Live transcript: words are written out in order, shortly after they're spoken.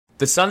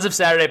The Sons of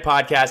Saturday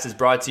podcast is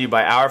brought to you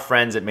by our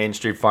friends at Main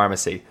Street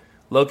Pharmacy.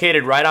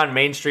 Located right on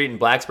Main Street in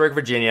Blacksburg,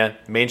 Virginia,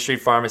 Main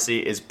Street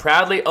Pharmacy is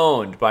proudly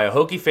owned by a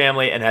Hokie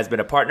family and has been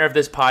a partner of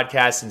this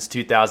podcast since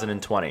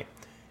 2020.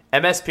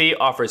 MSP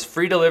offers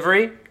free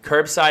delivery,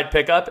 curbside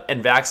pickup,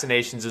 and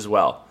vaccinations as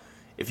well.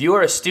 If you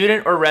are a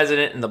student or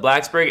resident in the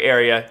Blacksburg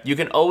area, you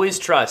can always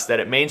trust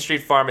that at Main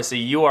Street Pharmacy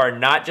you are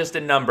not just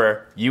a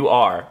number, you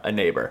are a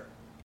neighbor.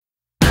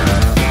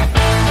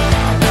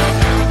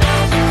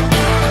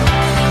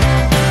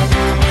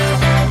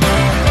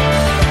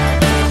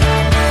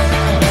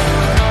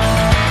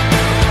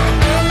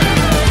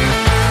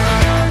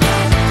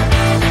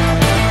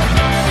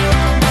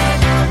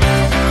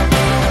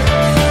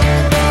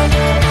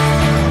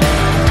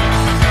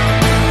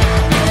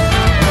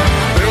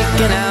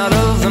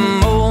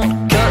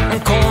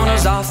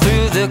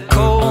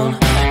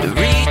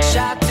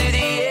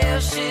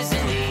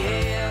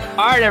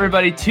 All right,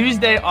 everybody,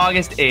 Tuesday,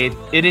 August 8th,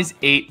 it is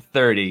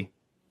 8:30.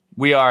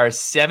 We are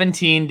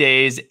 17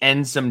 days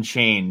and some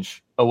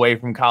change away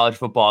from college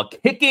football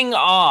kicking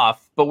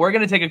off, but we're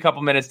going to take a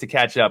couple minutes to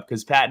catch up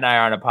because Pat and I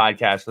are on a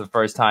podcast for the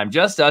first time,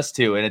 just us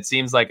two, and it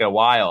seems like a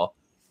while.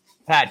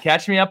 Pat,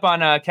 catch me up on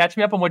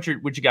what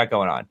you got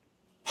going on.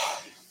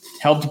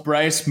 Helped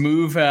Bryce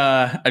move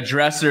a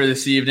dresser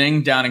this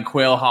evening down in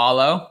Quail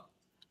Hollow,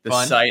 the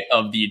site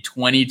of the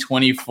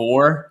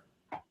 2024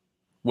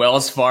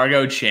 Wells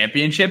Fargo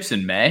Championships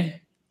in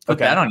May. Put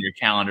that on your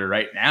calendar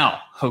right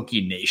now,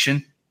 Hokie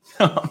Nation.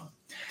 That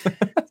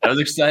was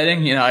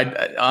exciting. You know,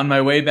 on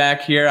my way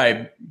back here,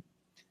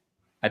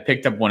 I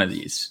picked up one of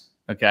these.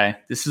 Okay,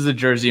 this is a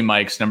Jersey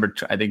Mike's number,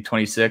 I think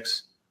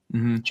 26,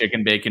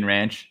 chicken bacon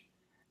ranch.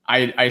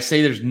 I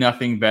say there's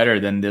nothing better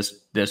than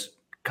this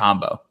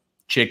combo,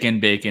 chicken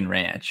bacon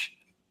ranch.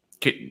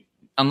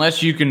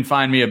 Unless you can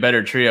find me a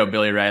better trio,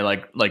 Billy Ray,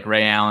 like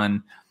Ray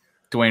Allen,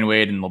 Dwayne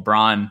Wade, and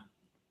LeBron.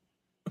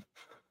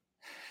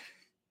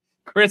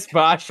 Chris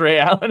Bosh, Ray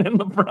Allen, and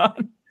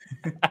LeBron.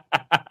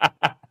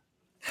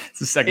 It's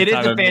the second it is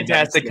time a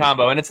fantastic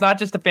combo, and it's not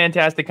just a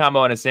fantastic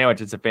combo on a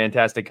sandwich. It's a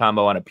fantastic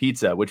combo on a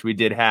pizza, which we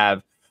did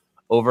have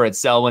over at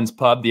Selwyn's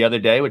Pub the other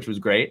day, which was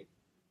great.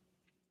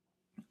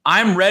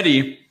 I'm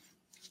ready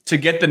to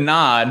get the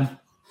nod.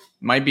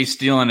 Might be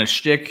stealing a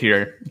shtick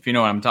here, if you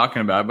know what I'm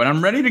talking about, but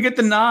I'm ready to get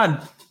the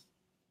nod.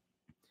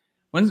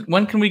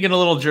 When can we get a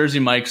little Jersey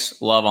Mike's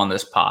love on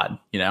this pod?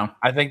 You know,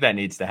 I think that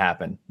needs to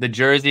happen. The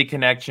Jersey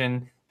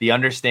connection, the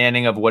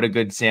understanding of what a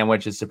good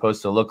sandwich is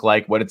supposed to look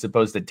like, what it's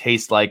supposed to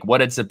taste like, what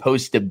it's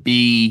supposed to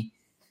be.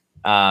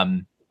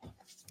 I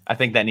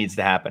think that needs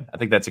to happen. I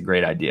think that's a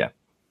great idea.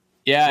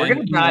 Yeah, we're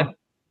gonna dive.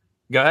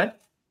 Go ahead.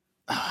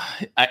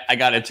 I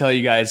got to tell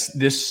you guys,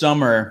 this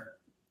summer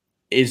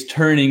is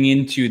turning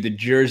into the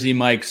Jersey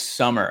Mike's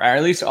summer, or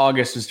at least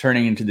August is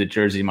turning into the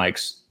Jersey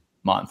Mike's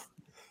month.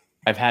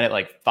 I've had it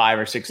like 5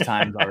 or 6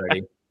 times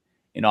already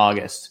in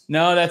August.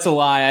 No, that's a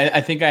lie.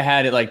 I think I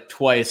had it like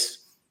twice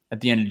at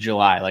the end of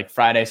July, like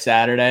Friday,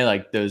 Saturday,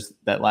 like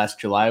that last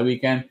July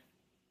weekend.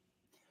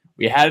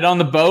 We had it on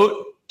the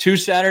boat 2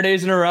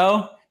 Saturdays in a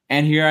row,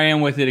 and here I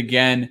am with it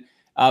again.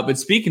 But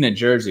speaking of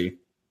Jersey,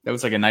 that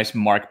was like a nice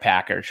Mark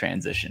Packer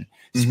transition.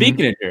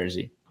 Speaking of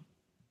Jersey,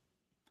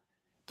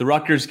 the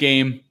Rutgers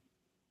game,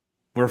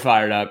 we're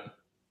fired up.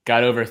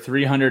 Got over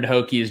 300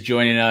 Hokies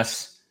joining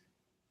us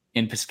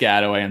in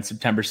Piscataway on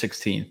September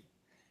 16th.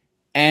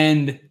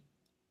 And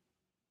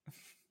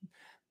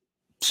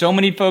so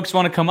many folks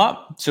want to come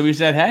up. So we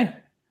said, hey,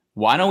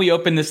 why don't we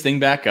open this thing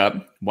back up?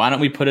 Why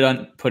don't we put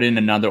in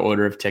another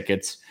order of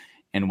tickets?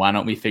 And why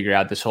don't we figure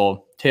out this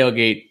whole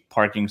tailgate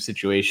parking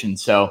situation?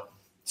 So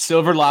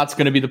Silver Lot's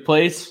going to be the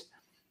place.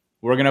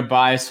 We're going to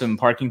buy some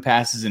parking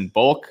passes in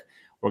bulk.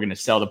 We're going to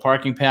sell the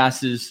parking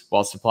passes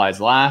while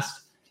supplies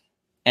last.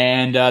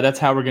 And that's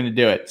how we're going to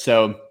do it.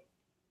 So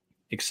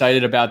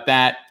excited about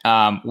that.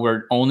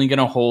 We're only going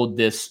to hold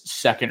this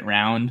second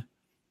round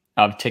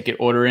of ticket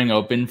ordering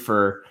open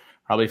for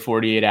probably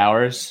 48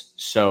 hours.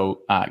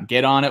 So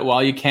get on it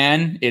while you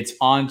can. It's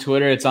on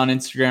Twitter. It's on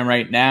Instagram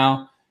right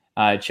now.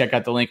 Check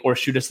out the link or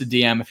shoot us a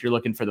DM if you're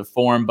looking for the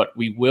form. But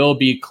we will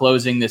be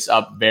closing this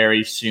up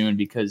very soon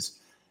because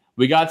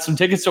we got some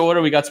tickets to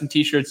order. We got some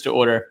T-shirts to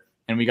order.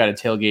 And we got a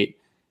tailgate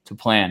to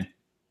plan.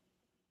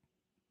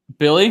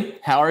 Billy,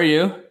 how are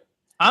you?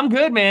 I'm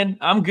good, man.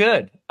 I'm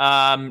good.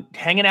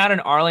 Hanging out in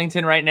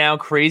Arlington right now.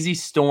 Crazy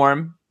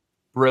storm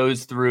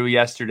rose through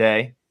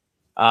yesterday.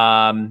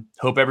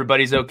 Hope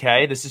everybody's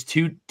okay. This is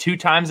two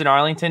times in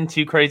Arlington,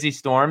 2 crazy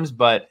storms,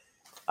 but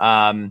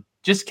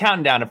just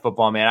counting down to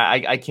football, man.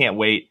 I can't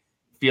wait.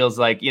 Feels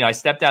like, I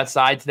stepped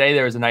outside today.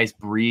 There was a nice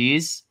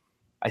breeze.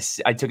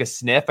 I took a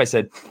sniff. I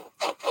said,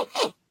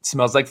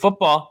 smells like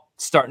football.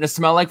 It's starting to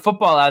smell like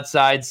football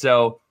outside.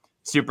 So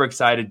super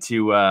excited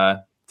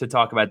to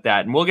talk about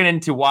that. And we'll get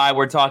into why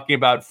we're talking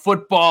about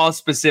football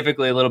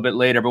specifically a little bit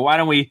later. But why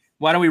don't we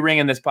ring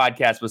in this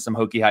podcast with some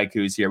Hokie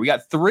haikus here? We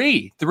got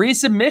three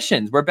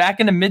submissions. We're back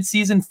into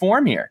midseason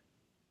form here.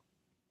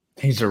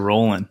 Things are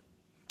rolling.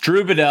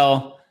 Drew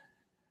Bedell.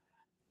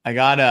 I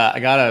got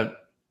a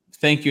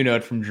thank you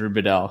note from Drew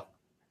Bedell.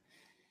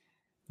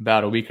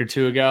 about a week or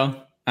two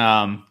ago.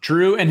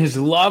 Drew and his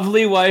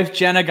lovely wife,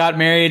 Jenna, got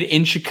married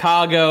in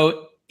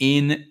Chicago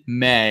in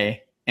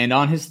May. And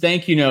on his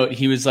thank you note,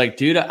 he was like,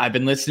 dude, I've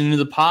been listening to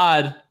the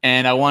pod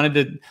and I wanted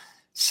to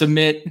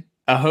submit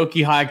a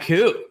Hokie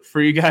haiku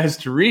for you guys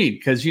to read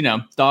because,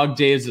 dog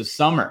days of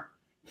summer.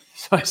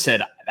 So I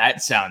said,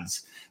 that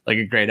sounds like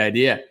a great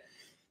idea.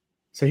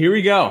 So here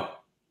we go.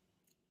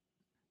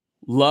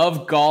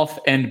 Love golf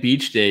and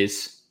beach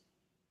days,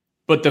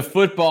 but the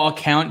football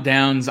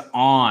countdown's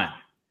on.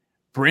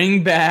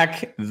 Bring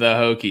back the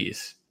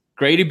Hokies.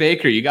 Grady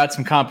Baker, you got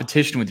some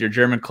competition with your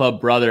German club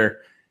brother,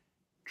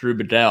 Drew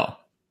Bedell.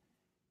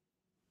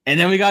 And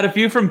then we got a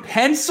few from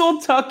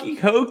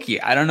Pennsylvania Hokie.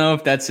 I don't know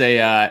if that's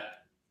a,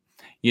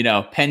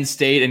 Penn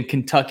State and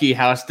Kentucky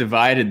house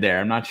divided there.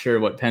 I'm not sure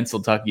what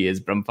Pennsylvania is,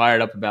 but I'm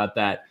fired up about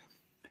that.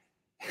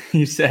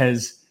 He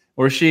says,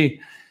 or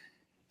she,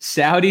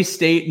 Saudi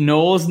State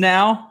Knowles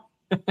now.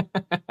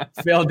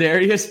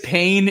 Feldarius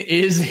Payne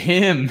is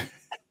him.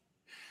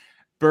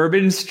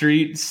 Bourbon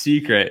Street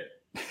secret.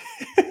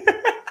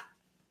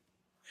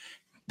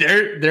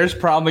 There's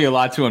probably a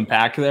lot to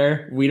unpack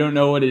there. We don't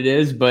know what it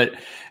is, but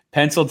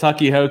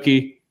Pennsylvania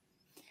Hokie,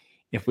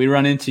 if we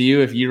run into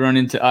you, if you run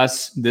into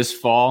us this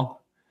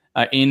fall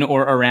in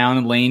or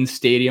around Lane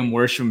Stadium,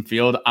 Worsham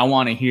Field, I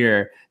want to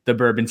hear the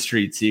Bourbon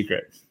Street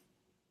secret.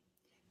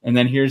 And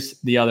then here's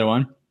the other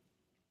one.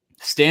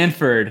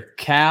 Stanford,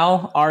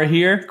 Cal are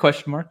here, ?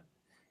 Coastal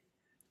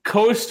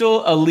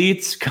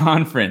Elites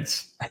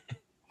Conference.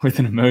 With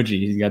an emoji.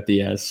 He's got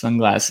the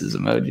sunglasses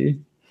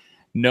emoji.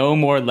 No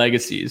more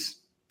legacies.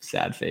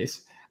 Sad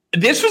face.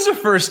 This was a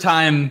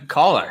first-time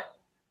caller.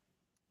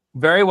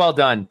 Very well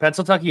done.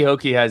 Pennsylvania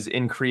Hokie has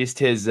increased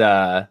his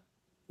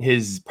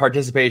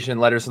participation in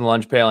Letters from the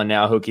Lunch Pail and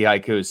now Hokie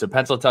Haiku. So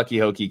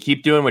Pennsylvania Hokie,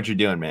 keep doing what you're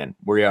doing, man.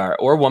 We are,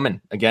 or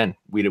woman. Again,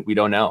 we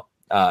don't know.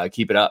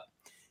 Keep it up.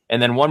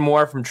 And then one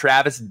more from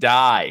Travis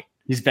Dye.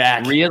 He's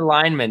back.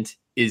 Realignment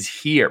is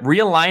here.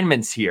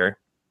 Realignment's here.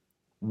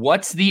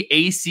 What's the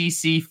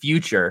ACC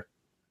future?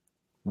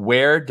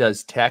 Where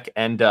does Tech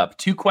end up?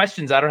 2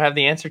 questions I don't have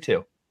the answer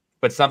to,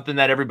 but something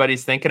that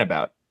everybody's thinking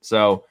about.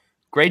 So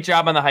great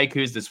job on the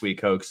haikus this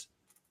week, Hoax.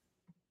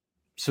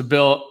 So,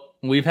 Bill,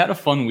 we've had a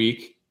fun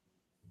week.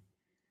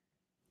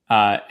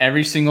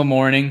 Every single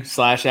morning /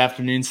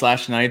 afternoon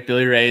 / night,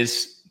 Billy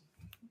Ray's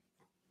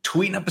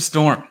tweeting up a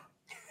storm.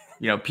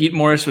 Pete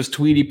Morris was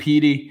Tweety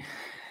Petey.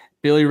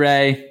 Billy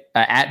Ray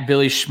at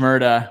Billy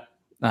Schmerda.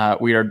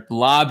 We are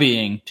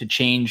lobbying to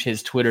change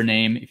his Twitter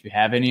name. If you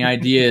have any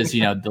ideas,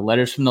 the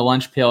Letters from the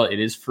Lunch Pail, it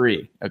is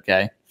free.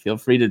 Okay. Feel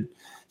free to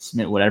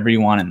submit whatever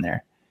you want in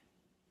there.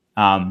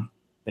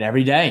 But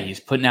every day he's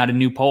putting out a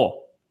new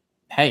poll.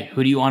 Hey,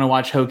 who do you want to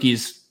watch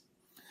Hokies?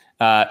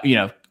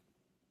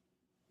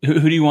 Who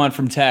do you want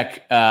from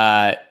Tech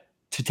to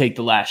take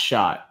the last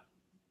shot?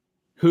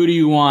 Who do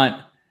you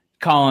want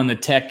calling the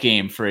Tech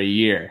game for a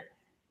year?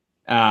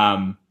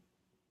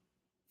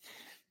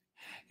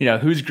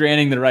 Who's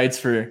granting the rights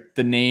for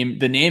the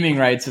naming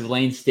rights of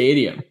Lane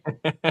Stadium?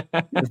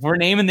 If we're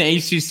naming the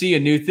ACC a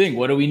new thing,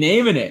 what are we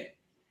naming it?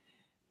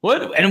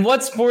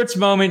 What sports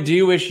moment do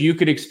you wish you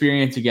could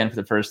experience again for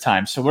the first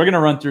time? So we're going to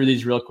run through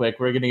these real quick.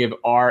 We're going to give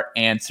our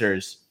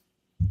answers.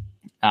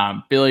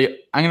 Billy,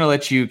 I'm going to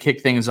let you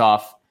kick things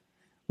off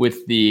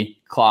with the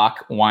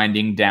clock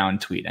winding down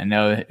tweet. I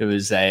know it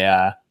was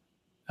a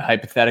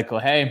hypothetical.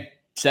 Hey,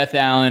 Seth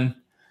Allen,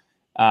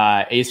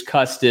 Ace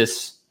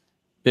Custis,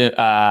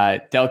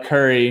 Del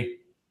Curry,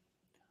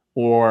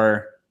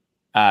 or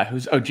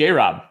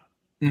J-Rob.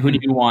 Mm-hmm. Who do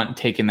you want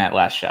taking that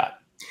last shot?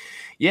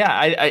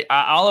 Yeah,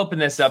 I'll open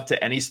this up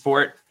to any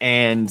sport,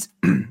 and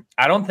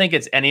I don't think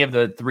it's any of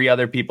the 3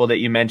 other people that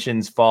you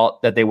mentioned's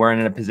fault that they weren't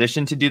in a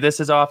position to do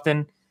this as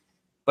often.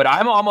 But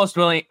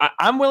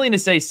I'm willing to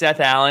say Seth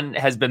Allen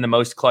has been the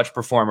most clutch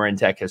performer in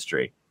Tech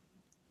history.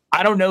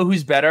 I don't know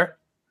who's better.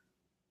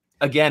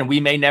 Again, we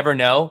may never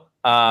know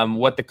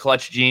what the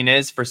clutch gene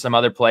is for some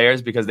other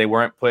players because they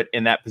weren't put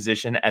in that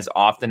position as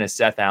often as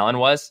Seth Allen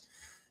was.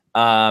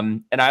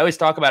 And I always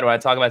talk about it when I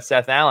talk about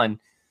Seth Allen.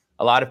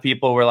 A lot of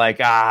people were like,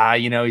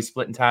 he's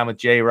splitting time with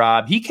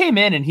J-Rob. He came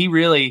in and he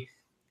really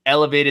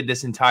elevated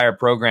this entire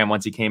program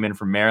once he came in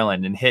from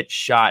Maryland and hit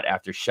shot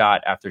after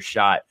shot after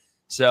shot.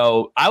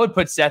 So I would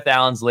put Seth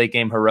Allen's late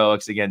game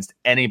heroics against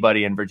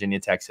anybody in Virginia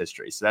Tech's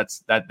history. So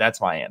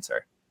that's my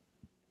answer.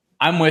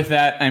 I'm with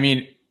that. I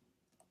mean,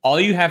 all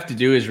you have to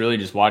do is really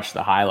just watch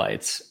the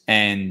highlights.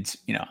 And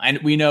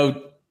we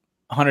know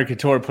Hunter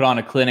Couture put on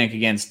a clinic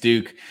against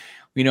Duke.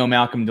 We know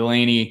Malcolm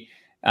Delaney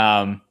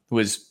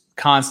was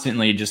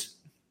constantly just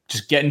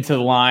getting to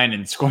the line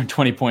and scoring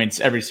 20 points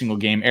every single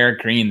game.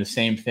 Eric Green, the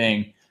same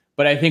thing.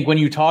 But I think when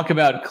you talk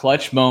about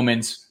clutch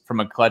moments from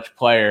a clutch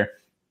player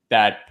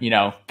that,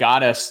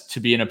 got us to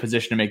be in a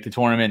position to make the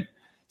tournament,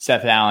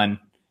 Seth Allen,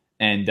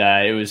 and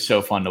it was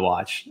so fun to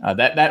watch.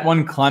 That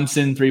one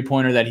Clemson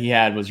 3-pointer that he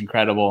had was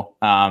incredible.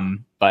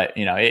 But,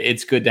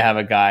 it's good to have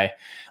a guy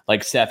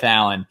like Seth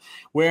Allen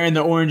wearing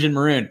the orange and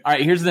maroon. All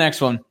right, here's the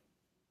next one.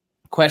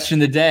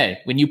 Question of the day.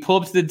 When you pull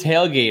up to the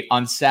tailgate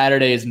on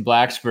Saturdays in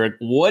Blacksburg,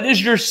 what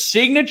is your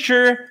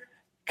signature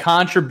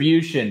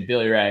contribution,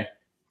 Billy Ray?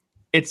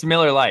 It's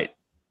Miller Lite.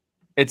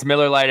 It's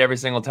Miller Lite every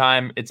single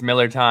time. It's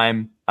Miller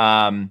time.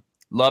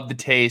 Love the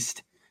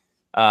taste.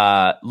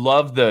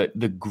 Love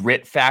the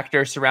grit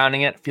factor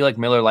surrounding it. I feel like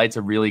Miller Lite's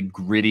a really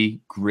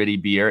gritty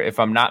beer. If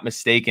I'm not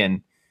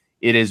mistaken,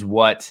 it is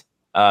what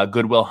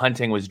Goodwill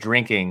Hunting was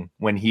drinking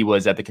when he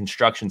was at the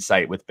construction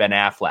site with Ben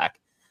Affleck.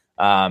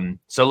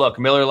 So look,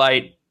 Miller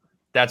Lite,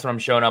 that's what I'm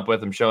showing up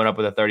with. I'm showing up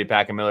with a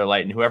 30-pack of Miller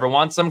Lite, and whoever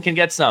wants some can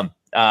get some.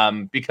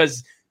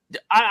 Because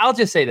I'll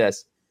just say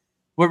this.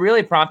 What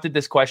really prompted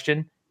this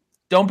question,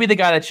 don't be the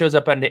guy that shows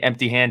up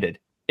empty-handed.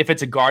 If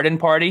it's a garden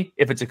party,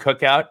 if it's a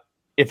cookout,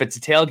 if it's a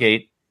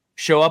tailgate,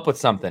 show up with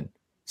something.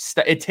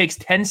 It takes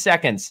 10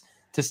 seconds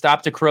to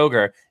stop to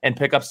Kroger and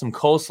pick up some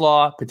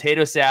coleslaw,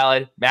 potato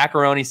salad,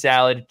 macaroni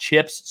salad,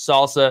 chips,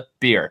 salsa,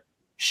 beer.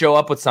 Show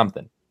up with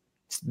something.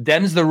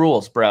 Them's the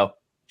rules, bro.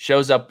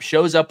 Shows up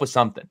with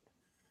something.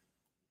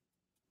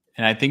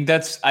 And I think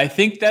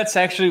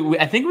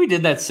we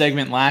did that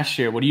segment last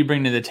year. What do you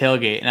bring to the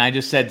tailgate? And I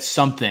just said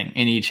something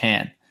in each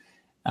hand.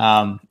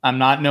 I'm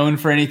not known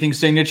for anything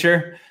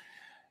signature,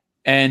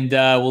 and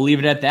we'll leave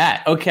it at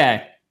that.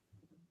 Okay.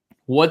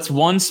 What's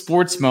one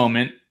sports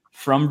moment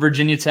from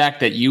Virginia Tech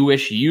that you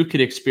wish you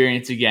could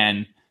experience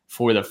again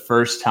for the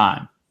first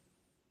time?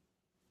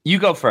 You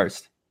go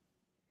first.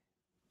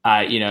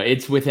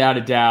 It's without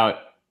a doubt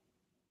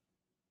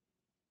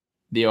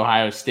the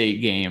Ohio State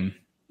game,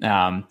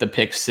 the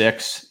pick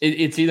six.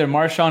 It's either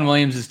Marshawn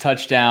Williams'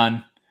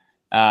 touchdown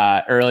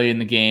early in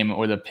the game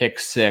or the pick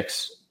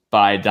six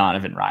by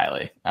Donovan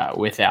Riley,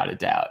 without a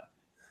doubt.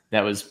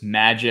 That was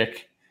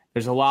magic.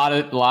 There's a lot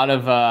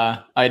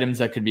of items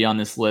that could be on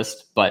this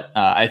list, but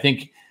I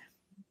think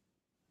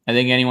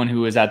anyone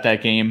who was at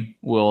that game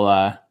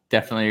will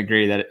definitely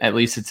agree that at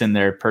least it's in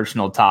their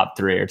personal top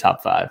 3 or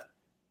top 5.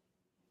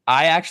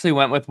 I actually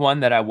went with one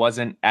that I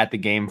wasn't at the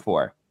game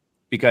for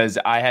because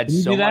I had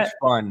so much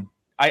fun.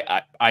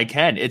 I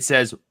can. It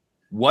says,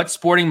 what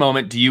sporting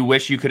moment do you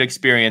wish you could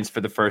experience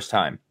for the first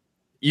time?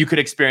 You could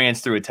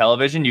experience through a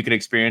television. You could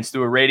experience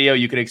through a radio.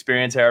 You could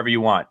experience however you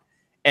want.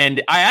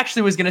 And I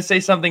actually was going to say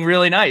something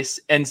really nice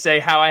and say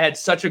how I had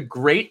such a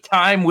great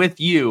time with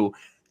you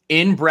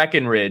in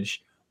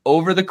Breckenridge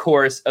over the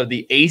course of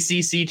the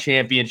ACC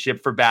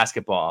championship for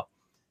basketball,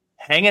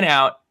 hanging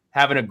out,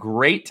 having a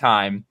great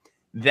time.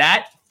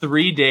 That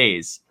 3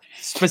 days,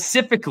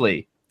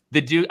 specifically,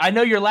 I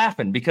know you're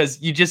laughing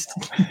because you just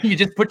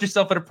put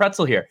yourself in a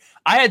pretzel here.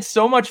 I had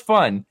so much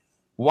fun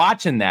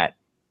watching that,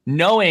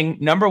 knowing,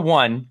 number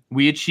one,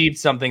 we achieved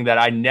something that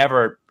I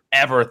never,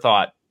 ever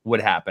thought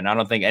would happen. I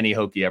don't think any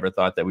Hokie ever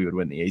thought that we would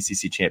win the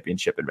ACC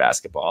championship in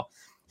basketball.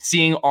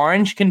 Seeing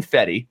orange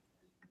confetti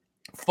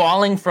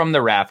falling from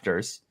the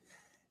rafters,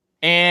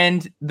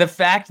 and the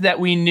fact that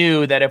we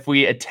knew that if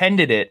we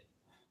attended it,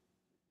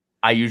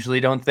 I usually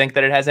don't think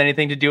that it has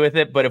anything to do with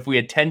it, but if we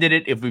attended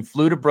it, if we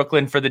flew to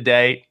Brooklyn for the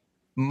day,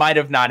 might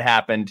have not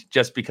happened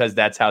just because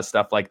that's how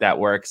stuff like that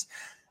works.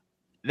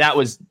 That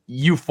was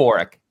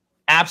euphoric,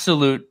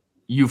 absolute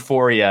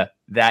euphoria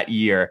that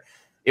year.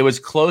 It was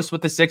close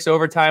with the 6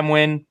 overtime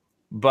win,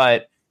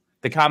 but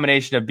the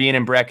combination of being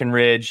in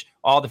Breckenridge,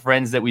 all the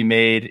friends that we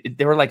made,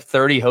 there were like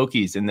 30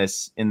 Hokies in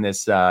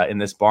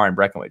this bar in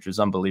Breckenridge. It was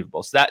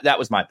unbelievable. So that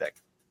was my pick.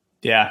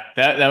 Yeah,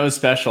 that was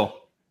special.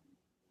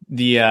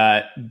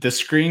 The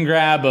screen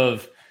grab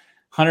of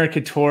Hunter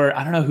Couture.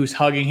 I don't know who's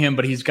hugging him,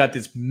 but he's got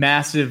this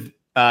massive,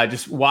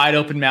 just wide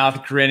open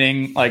mouth,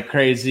 grinning like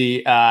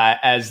crazy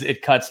as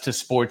it cuts to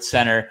Sports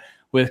Center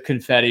with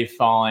confetti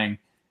falling.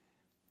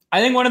 I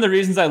think one of the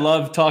reasons I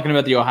love talking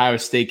about the Ohio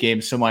State game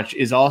so much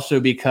is also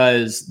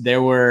because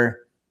there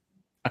were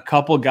a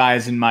couple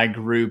guys in my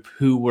group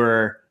who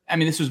were,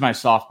 this was my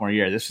sophomore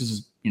year. This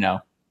was,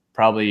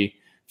 probably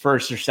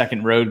first or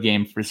second road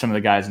game for some of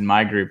the guys in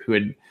my group who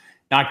had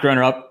not grown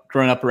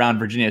up around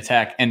Virginia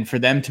Tech. And for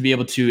them to be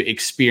able to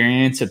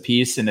experience a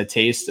piece and a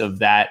taste of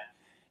that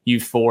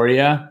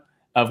euphoria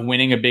of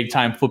winning a big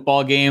time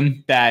football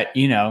game that,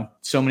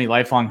 so many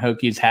lifelong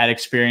Hokies had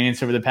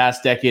experienced over the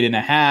past decade and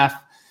a half.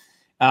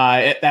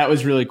 That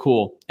was really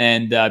cool.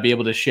 And be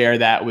able to share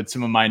that with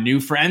some of my new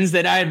friends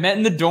that I had met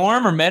in the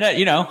dorm or met at,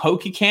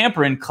 Hokie camp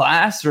or in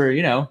class or,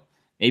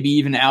 maybe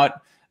even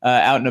out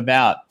and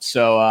about.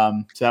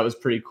 So that was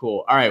pretty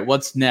cool. All right,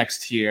 what's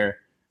next here?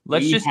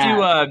 Let's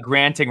do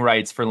granting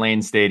rights for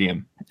Lane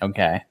Stadium.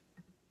 Okay.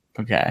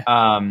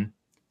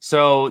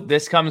 So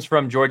this comes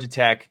from Georgia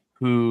Tech,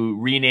 who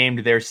renamed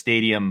their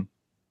stadium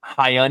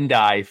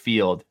Hyundai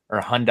Field or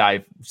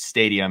Hyundai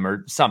Stadium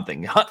or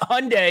something.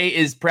 Hyundai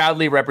is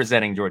proudly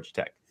representing Georgia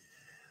Tech.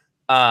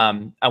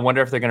 I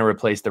wonder if they're going to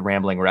replace the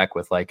Rambling Wreck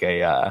with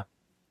a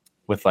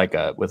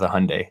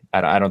Hyundai.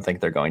 I don't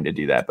think they're going to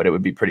do that, but it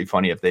would be pretty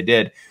funny if they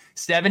did.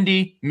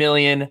 $70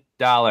 million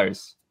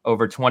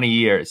over 20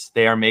 years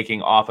they are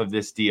making off of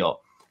this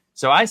deal.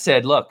 So I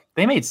said, look,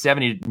 they made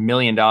 $70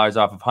 million off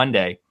of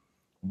Hyundai.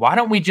 Why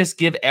don't we just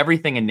give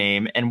everything a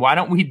name? And why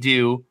don't we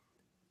do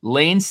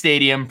Lane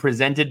Stadium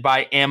presented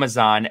by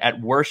Amazon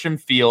at Worsham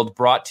Field,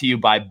 brought to you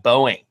by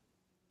Boeing.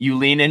 You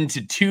lean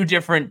into two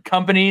different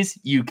companies,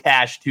 you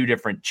cash two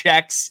different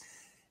checks,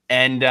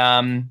 and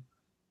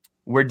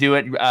we're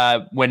doing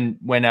when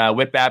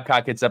Whit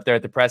Babcock gets up there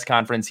at the press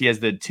conference, he has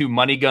the two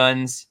money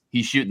guns.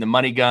 He's shooting the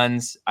money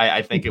guns.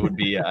 I think it would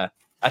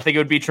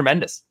be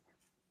tremendous.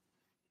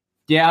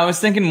 Yeah, I was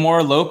thinking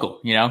more local,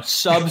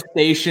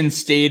 Substation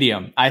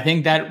Stadium. I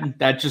think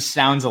that just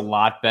sounds a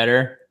lot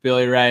better,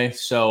 Billy Ray.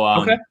 So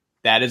okay.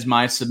 That is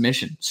my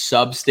submission.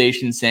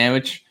 Substation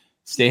Sandwich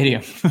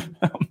Stadium.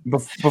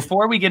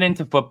 Before we get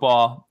into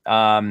football,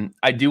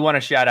 I do want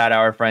to shout out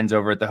our friends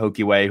over at the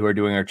Hokie Way who are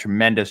doing a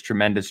tremendous,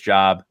 tremendous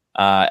job.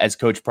 As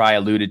Coach Pry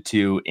alluded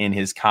to in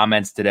his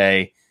comments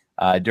today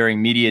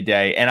during Media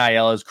Day,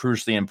 NIL is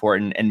crucially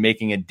important, and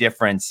making a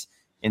difference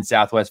in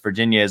Southwest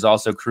Virginia is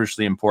also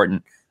crucially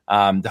important.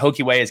 The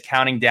Hokie Way is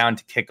counting down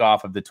to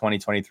kickoff of the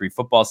 2023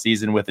 football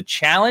season with a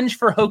challenge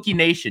for Hokie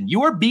Nation.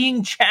 You are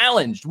being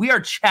challenged. We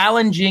are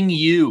challenging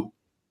you.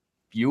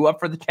 You up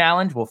for the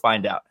challenge? We'll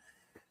find out.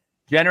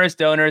 Generous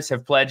donors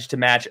have pledged to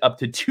match up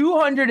to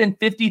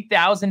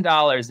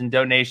 $250,000 in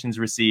donations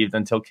received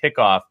until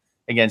kickoff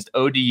against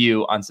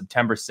ODU on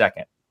September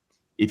 2nd.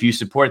 If you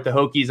support the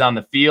Hokies on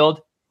the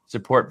field,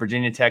 support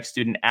Virginia Tech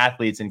student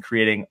athletes in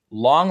creating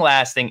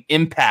long-lasting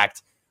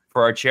impact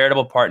for our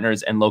charitable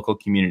partners and local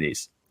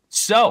communities.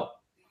 So,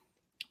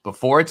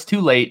 before it's too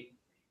late,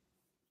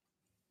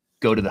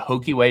 go to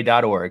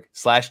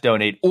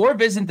thehokieway.org/donate or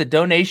visit the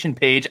donation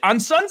page on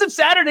Sons of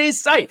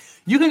Saturday's site.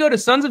 You can go to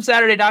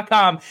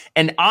sonsofsaturday.com,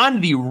 and on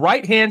the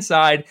right-hand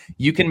side,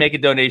 you can make a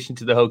donation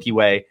to the Hokie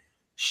Way.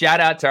 Shout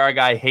out to our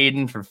guy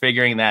Hayden for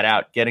figuring that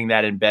out, getting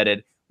that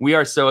embedded. We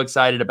are so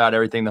excited about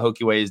everything the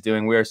Hokie Way is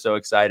doing. We are so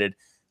excited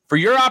for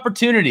your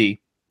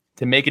opportunity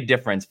to make a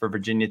difference for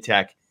Virginia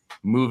Tech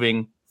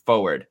moving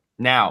forward.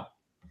 Now,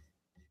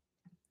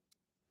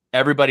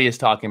 everybody is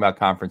talking about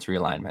conference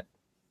realignment.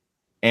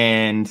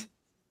 And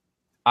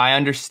I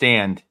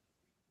understand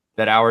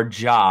that our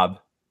job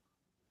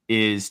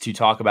is to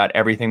talk about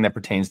everything that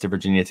pertains to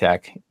Virginia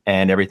Tech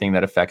and everything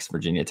that affects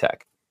Virginia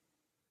Tech.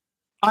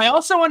 I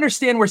also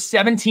understand we're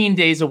 17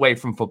 days away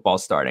from football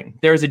starting.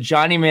 There's a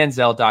Johnny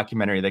Manziel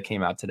documentary that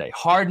came out today.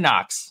 Hard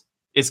Knocks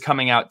is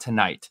coming out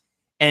tonight.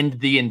 And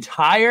the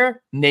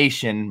entire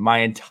nation, my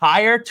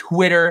entire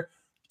Twitter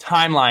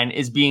timeline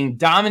is being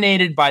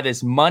dominated by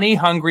this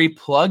money-hungry,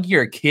 plug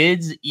your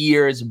kids'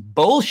 ears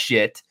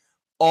bullshit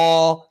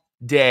all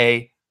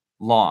day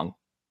long.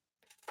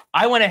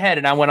 I went ahead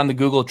and I went on the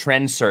Google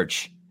trend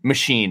search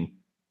machine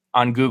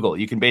on Google.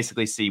 You can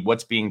basically see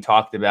what's being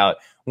talked about,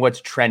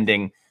 what's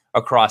trending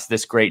across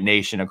this great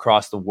nation,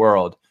 across the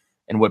world,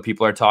 and what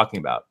people are talking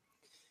about.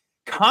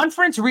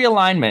 Conference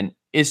realignment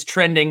is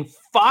trending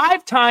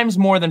 5 times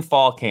more than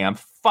fall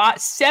camp,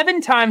 7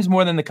 times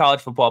more than the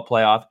college football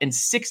playoff, and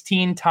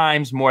 16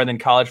 times more than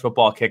college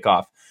football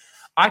kickoff.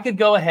 I could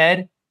go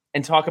ahead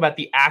and talk about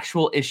the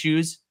actual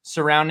issues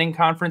surrounding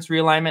conference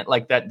realignment,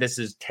 like that this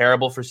is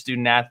terrible for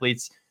student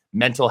athletes,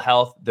 mental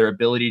health, their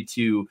ability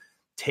to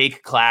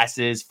take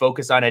classes,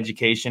 focus on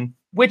education,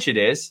 which it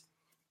is.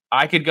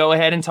 I could go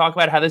ahead and talk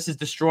about how this is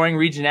destroying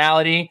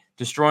regionality,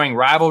 destroying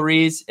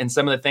rivalries, and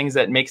some of the things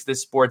that makes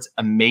this sports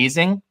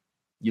amazing.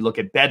 You look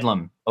at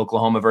Bedlam,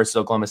 Oklahoma versus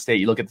Oklahoma State.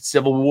 You look at the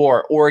Civil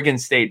War, Oregon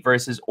State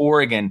versus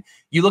Oregon.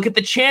 You look at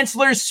the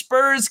Chancellor's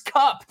Spurs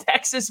Cup,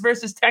 Texas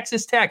versus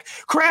Texas Tech.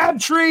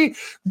 Crabtree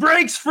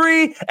breaks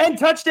free and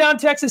touchdown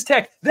Texas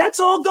Tech. That's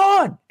all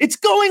gone. It's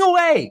going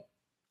away.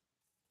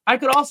 I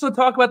could also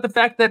talk about the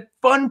fact that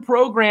fun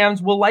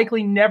programs will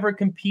likely never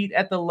compete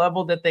at the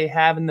level that they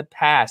have in the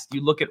past.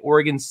 You look at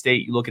Oregon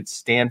State, you look at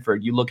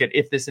Stanford, you look at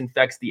if this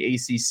infects the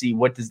ACC,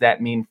 what does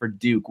that mean for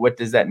Duke? What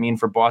does that mean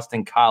for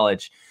Boston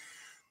College?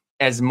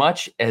 As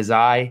much as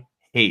I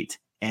hate,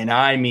 and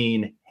I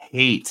mean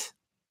hate,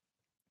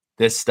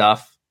 this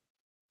stuff,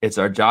 it's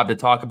our job to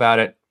talk about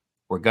it.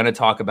 We're going to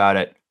talk about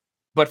it.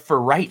 But for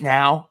right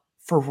now,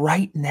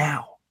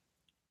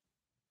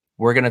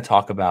 we're going to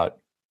talk about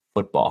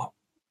football.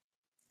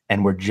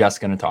 And we're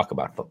just going to talk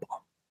about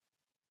football.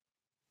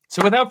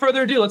 So without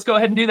further ado, let's go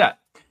ahead and do that.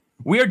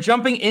 We are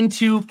jumping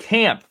into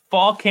camp,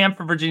 fall camp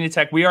for Virginia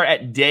Tech. We are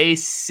at day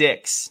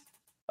 6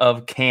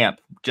 of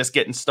camp, just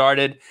getting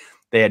started.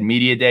 They had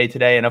media day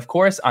today. And of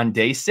course, on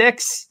day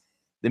 6,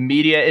 the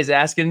media is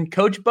asking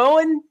Coach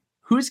Bowen,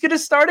 who's going to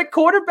start at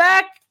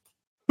quarterback?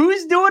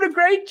 Who's doing a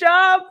great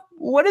job?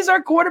 What does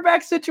our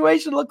quarterback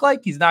situation look like?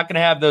 He's not going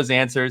to have those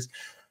answers.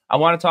 I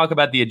want to talk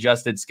about the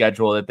adjusted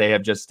schedule that they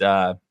have just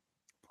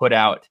put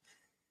out.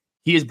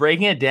 He is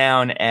breaking it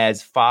down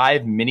as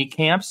 5 mini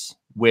camps,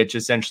 which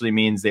essentially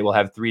means they will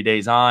have 3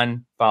 days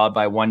on, followed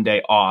by 1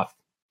 day off,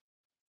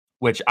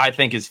 which I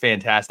think is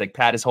fantastic.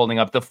 Pat is holding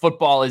up the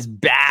football is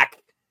back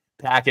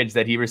package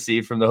that he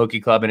received from the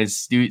Hokie Club and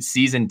his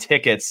season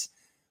tickets,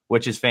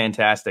 which is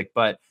fantastic.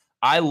 But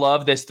I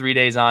love this 3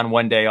 days on,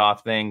 1 day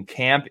off thing.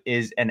 Camp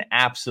is an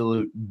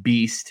absolute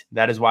beast.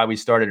 That is why we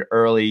started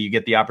early. You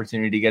get the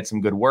opportunity to get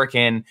some good work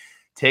in,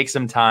 take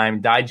some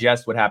time,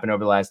 digest what happened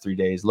over the last 3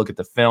 days, look at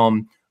the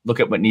film, look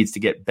at what needs to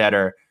get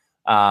better.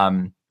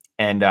 And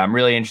I'm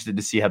really interested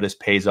to see how this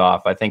pays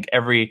off. I think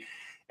every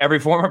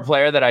former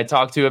player that I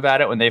talked to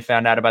about it, when they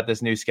found out about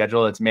this new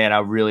schedule, it's, man, I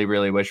really,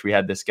 really wish we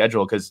had this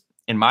schedule. Because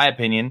in my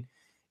opinion,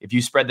 if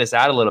you spread this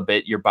out a little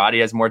bit, your body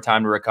has more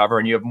time to recover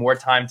and you have more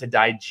time to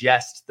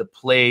digest the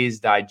plays,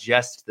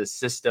 digest the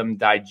system,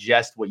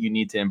 digest what you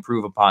need to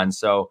improve upon.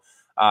 So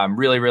I'm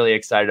really, really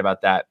excited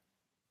about that.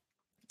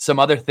 Some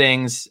other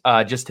things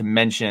just to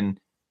mention,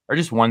 or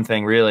just one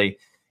thing really,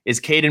 is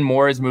Caden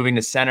Moore is moving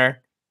to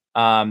center.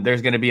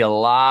 There's going to be a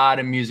lot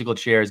of musical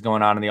chairs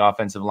going on in the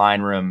offensive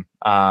line room,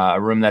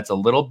 a room that's a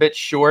little bit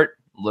short,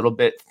 a little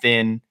bit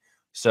thin.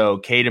 So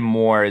Caden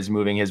Moore is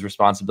moving his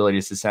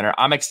responsibilities to center.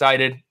 I'm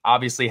excited.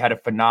 Obviously had a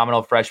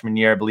phenomenal freshman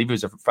year. I believe he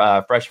was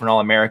a freshman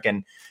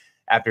All-American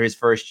after his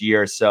first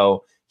year.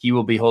 So he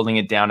will be holding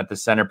it down at the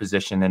center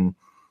position. And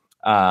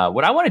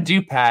what I want to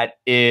do, Pat,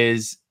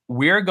 is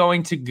we're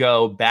going to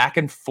go back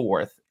and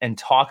forth and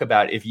talk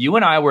about, if you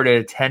and I were to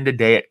attend a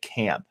day at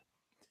camp,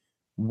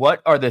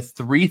 what are the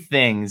 3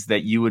 things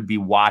that you would be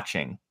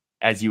watching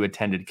as you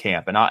attended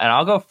camp? And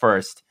I'll go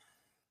first.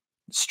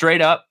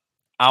 Straight up,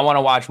 I want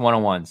to watch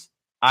one-on-ones.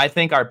 I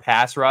think our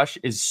pass rush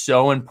is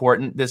so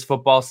important this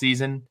football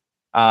season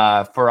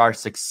for our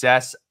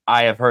success.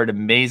 I have heard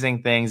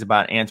amazing things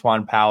about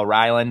Antoine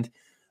Powell-Ryland.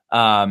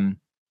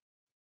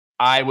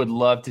 I would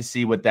love to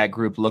see what that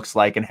group looks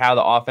like and how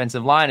the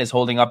offensive line is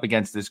holding up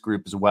against this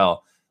group as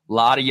well. A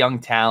lot of young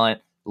talent,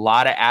 a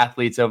lot of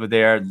athletes over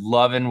there.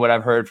 Loving what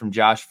I've heard from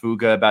Josh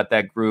Fuga about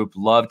that group.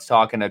 Loved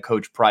talking to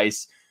Coach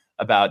Price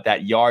about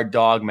that yard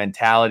dog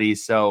mentality.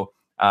 So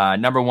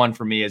number one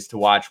for me is to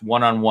watch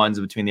one-on-ones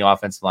between the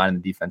offensive line and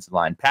the defensive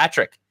line.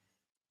 Patrick,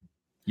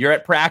 you're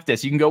at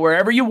practice. You can go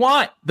wherever you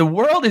want. The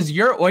world is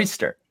your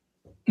oyster.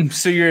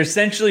 So you're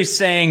essentially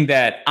saying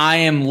that I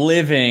am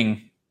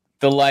living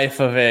the life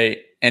of an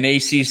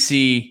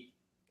ACC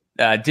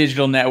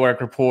digital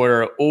network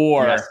reporter,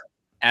 or yes,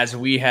 as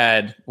we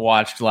had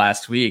watched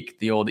last week,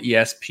 the old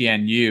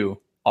ESPNU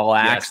All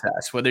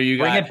Access. Whether you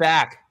bring got it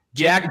back,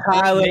 Jack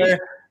Tyler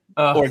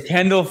or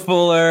Kendall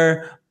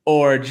Fuller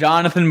or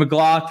Jonathan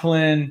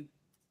McLaughlin,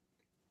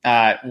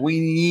 we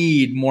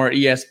need more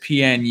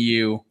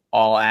ESPNU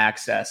All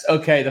Access.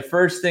 Okay, the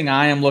first thing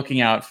I am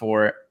looking out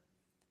for,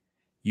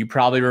 you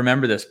probably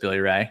remember this, Billy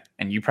Ray,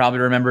 and you probably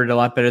remember it a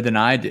lot better than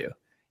I do,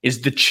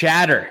 is the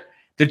chatter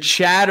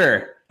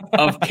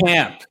of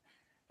camp.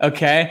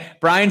 Okay,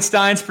 Brian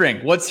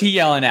Steinspring, what's he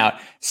yelling out?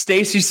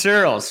 Stacy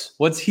Searles,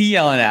 what's he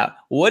yelling out?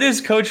 What is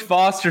Coach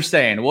Foster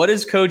saying? What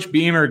is Coach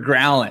Beamer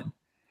growling?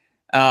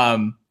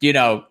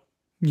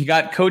 You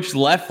got Coach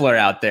Leffler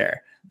out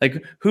there.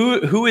 Like,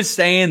 who is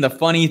saying the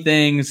funny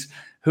things?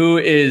 Who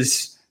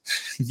is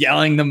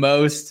yelling the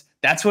most?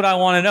 That's what I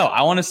want to know.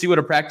 I want to see what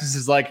a practice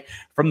is like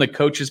from the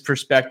coach's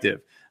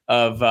perspective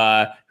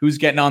of who's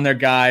getting on their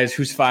guys,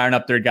 who's firing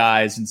up their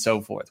guys, and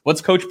so forth.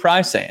 What's Coach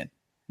Pry saying?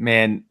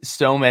 Man,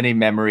 so many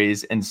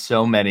memories and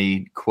so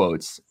many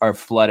quotes are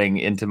flooding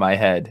into my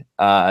head,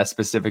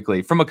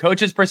 specifically. From a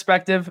coach's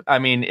perspective, I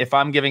mean, if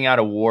I'm giving out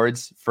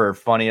awards for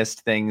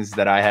funniest things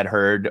that I had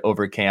heard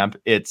over camp,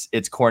 it's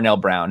Cornell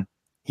Brown.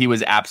 He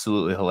was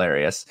absolutely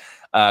hilarious.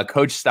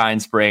 Coach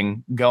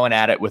Steinspring going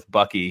at it with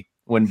Bucky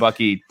when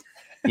Bucky,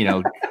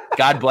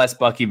 God bless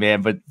Bucky,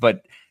 man,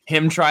 but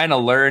him trying to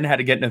learn how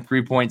to get in a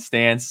 3-point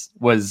stance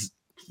was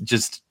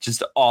just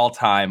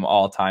all-time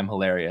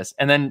hilarious.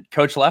 And then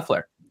Coach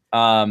Leffler.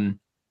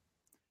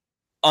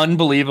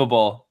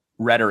 Unbelievable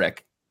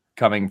rhetoric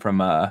coming from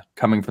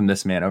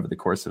this man over the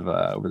course of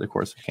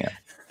camp.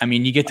 I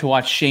mean, you get to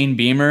watch Shane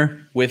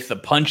Beamer with the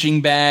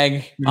punching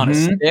bag on a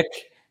stick.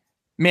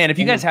 Man, if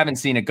you guys haven't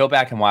seen it, go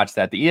back and watch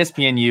that. The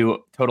ESPNU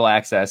Total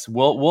Access.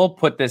 We'll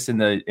put this in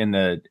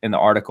the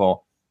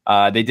article.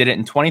 They did it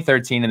in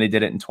 2013 and they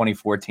did it in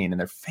 2014, and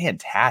they're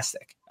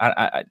fantastic.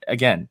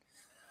 Again,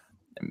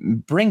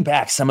 bring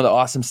back some of the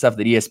awesome stuff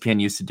that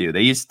ESPN used to do.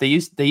 They used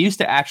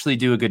to actually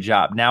do a good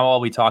job. Now all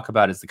we talk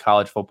about is the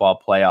college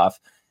football playoff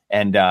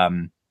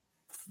and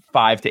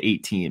 5 to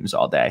 8 teams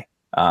all day.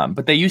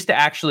 But they used to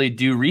actually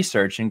do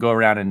research and go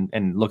around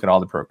and look at all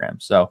the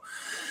programs. So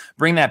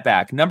bring that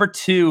back. Number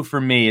 2 for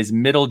me is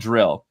middle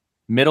drill.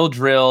 Middle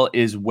drill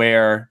is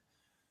where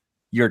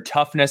your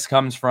toughness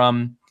comes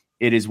from.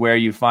 It is where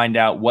you find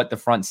out what the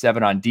front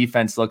 7 on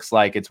defense looks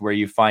like. It's where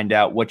you find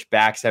out which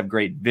backs have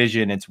great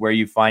vision. It's where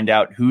you find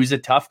out who's a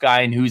tough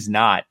guy and who's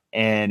not.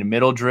 And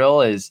middle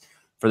drill is,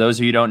 for those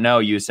of you who don't know,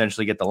 you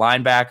essentially get the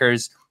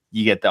linebackers,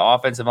 you get the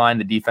offensive line,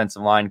 the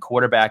defensive line,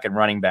 quarterback and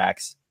running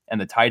backs, and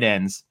the tight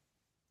ends.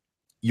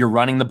 You're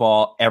running the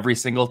ball every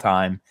single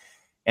time,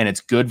 and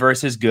it's good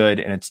versus good,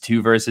 and it's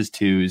 2 versus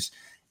 2s.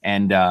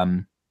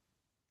 And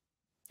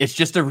it's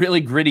just a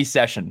really gritty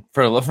session,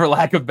 for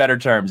lack of better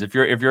terms. If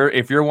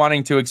you're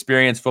wanting to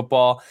experience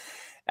football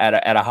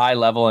at a high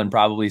level and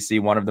probably see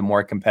one of the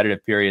more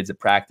competitive periods of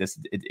practice,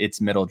 it's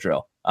middle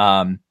drill.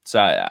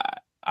 So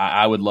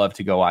I would love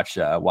to go watch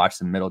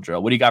some middle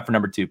drill. What do you got for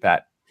number 2,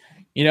 Pat?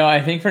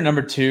 I think for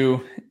number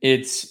 2,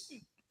 it's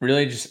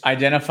really just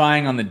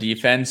identifying on the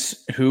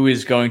defense who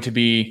is going to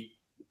be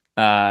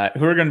who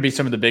are going to be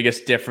some of the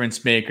biggest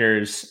difference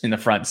makers in the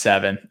front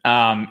seven.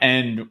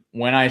 And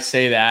when I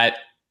say that,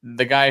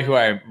 the guy who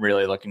I'm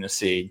really looking to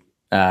see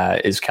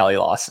is Kelly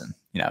Lawson.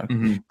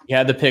 He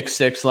had the pick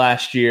 6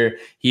 last year.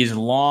 He's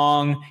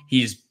long,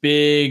 he's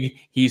big,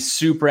 he's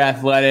super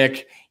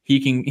athletic.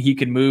 He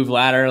can move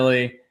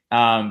laterally.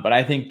 But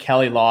I think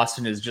Kelly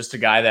Lawson is just a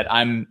guy that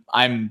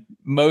I'm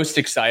most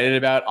excited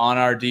about on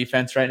our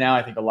defense right now.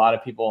 I think a lot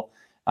of people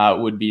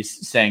would be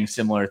saying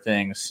similar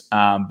things.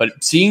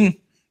 But seeing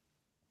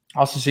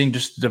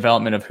just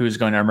development of who's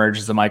going to emerge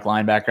as the Mike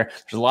linebacker.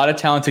 There's a lot of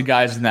talented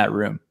guys in that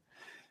room.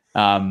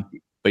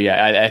 But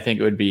yeah, I think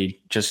it would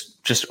be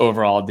just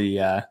overall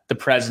the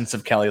presence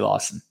of Kelly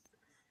Lawson.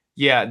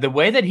 Yeah, the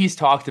way that he's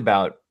talked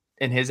about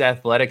in his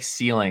athletic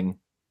ceiling,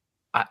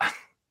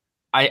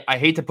 I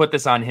hate to put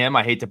this on him.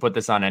 I hate to put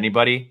this on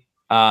anybody.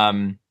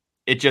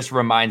 It just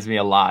reminds me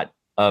a lot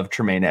of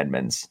Tremaine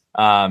Edmonds.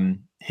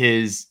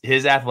 His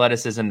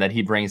athleticism that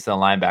he brings to the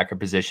linebacker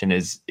position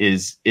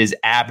is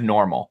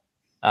abnormal.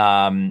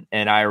 And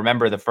I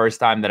remember the first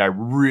time that I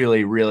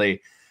really,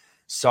 really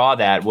saw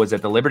that was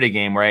at the Liberty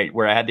game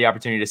where I had the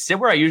opportunity to sit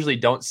where I usually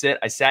don't sit.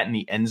 I sat in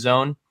the end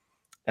zone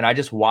and I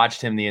just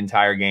watched him the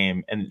entire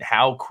game and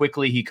how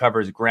quickly he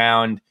covers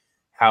ground,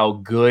 how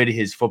good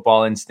his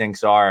football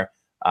instincts are.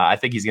 I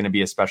think he's going to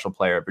be a special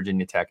player at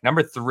Virginia Tech.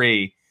 Number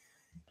 3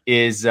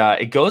 is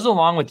it goes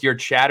along with your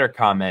chatter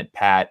comment,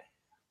 Pat,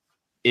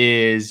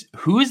 is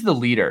who's the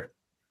leader?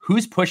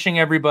 Who's pushing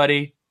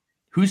everybody?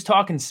 Who's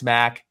talking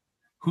smack?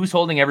 Who's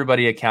holding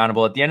everybody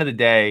accountable? At the end of the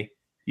day,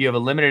 you have a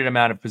limited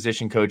amount of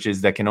position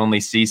coaches that can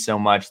only see so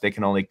much. They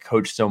can only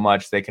coach so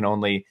much. They can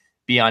only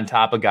be on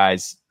top of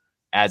guys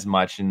as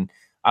much. And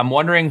I'm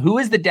wondering, who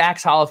is the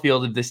Dax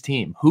Hollifield of this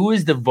team? Who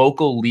is the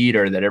vocal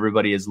leader that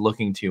everybody is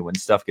looking to when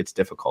stuff gets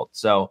difficult?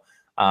 So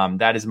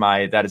that is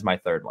my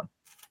third one.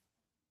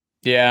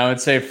 Yeah, I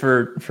would say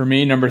for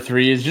me, number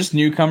 3 is just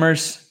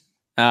newcomers,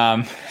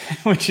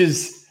 which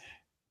is,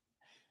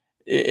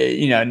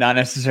 not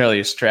necessarily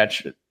a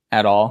stretch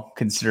at all,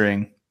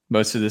 considering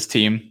most of this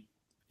team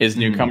is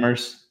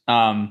newcomers.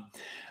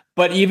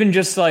 But even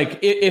just like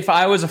if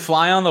I was a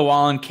fly on the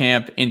wall in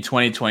camp in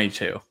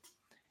 2022,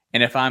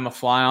 and if I'm a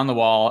fly on the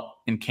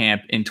wall in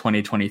camp in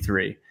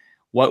 2023,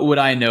 what would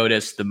I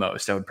notice the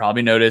most? I would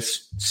probably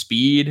notice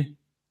speed,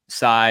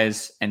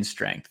 size, and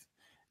strength.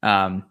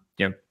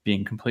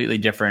 Being completely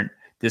different.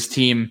 This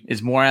team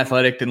is more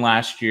athletic than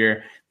last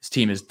year. This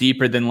team is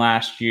deeper than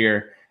last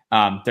year.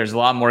 There's a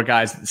lot more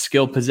guys at the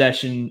skill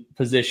positions.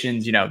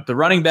 The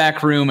running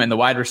back room and the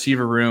wide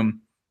receiver room,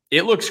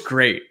 it looks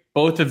great.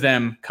 Both of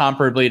them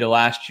comparably to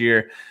last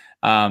year.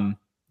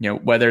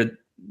 Whether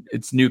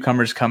it's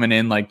newcomers coming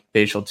in like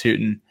Bashal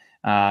Tootin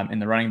in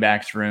the running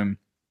backs room,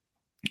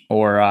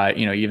 or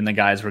even the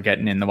guys we're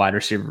getting in the wide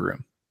receiver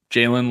room.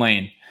 Jalen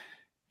Lane,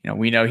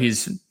 we know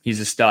he's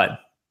a stud.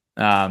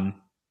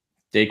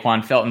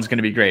 Daquan Felton's going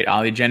to be great.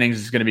 Ollie Jennings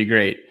is going to be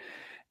great.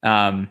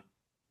 And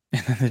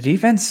the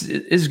defense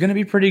is going to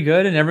be pretty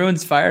good, and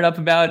everyone's fired up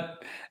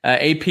about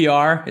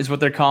APR is what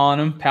they're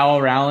calling him,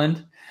 Powell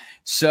Rowland.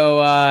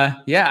 So,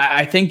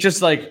 I think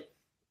just like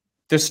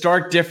the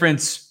stark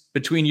difference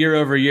between year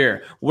over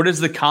year, what is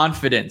the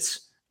confidence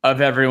of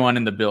everyone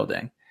in the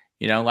building?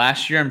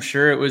 Last year, I'm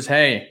sure it was,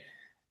 hey,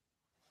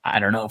 I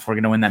don't know if we're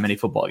going to win that many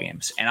football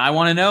games. And I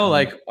want to know,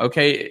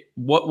 okay,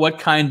 what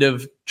kind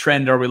of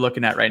trend are we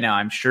looking at right now?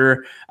 I'm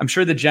sure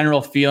the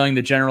general feeling,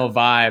 the general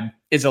vibe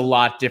is a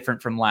lot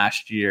different from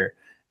last year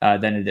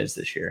than it is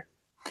this year.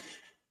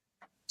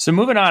 So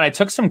moving on, I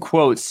took some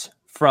quotes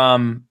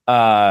from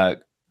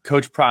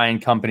Coach Pry and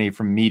company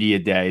from Media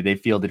Day. They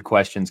fielded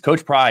questions.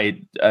 Coach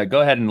Pry, go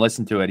ahead and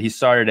listen to it. He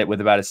started it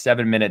with about a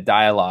 7-minute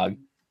dialogue,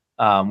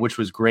 which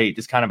was great.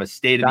 Just kind of a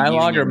state of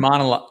dialogue the union. Or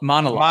monologue?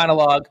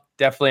 Monologue,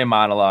 definitely a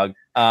monologue.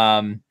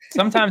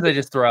 Sometimes I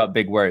just throw out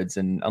big words,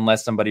 and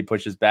unless somebody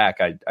pushes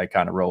back, I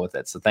kind of roll with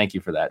it. So thank you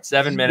for that.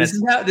 7 minutes.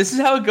 This is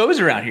how it goes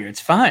around here.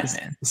 It's fine,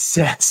 man.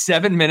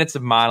 7 minutes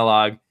of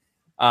monologue.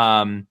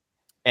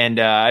 And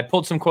I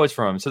pulled some quotes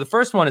from him. So the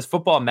first one is,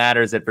 football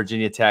matters at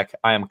Virginia Tech.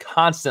 I am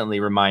constantly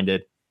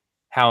reminded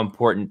how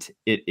important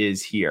it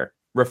is here.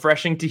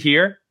 Refreshing to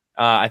hear.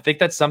 I think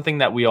that's something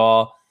that we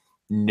all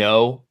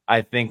know.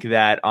 I think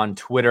that on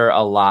Twitter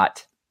a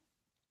lot,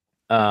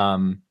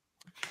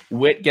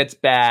 Witt gets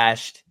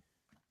bashed,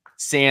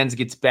 Sands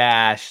gets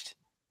bashed,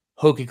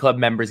 Hokie Club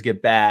members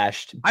get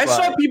bashed. I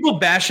saw people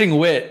bashing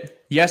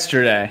Witt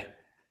yesterday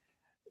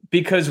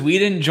because we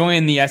didn't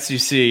join the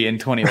SEC in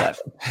 2011.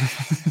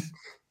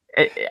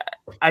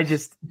 I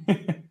just,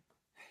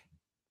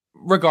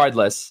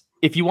 regardless,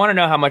 if you want to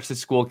know how much the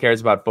school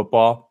cares about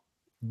football,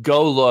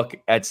 go look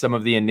at some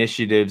of the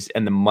initiatives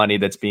and the money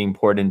that's being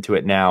poured into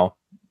it now.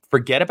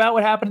 Forget about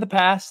what happened in the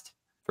past.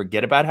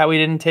 Forget about how we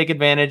didn't take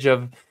advantage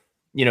of,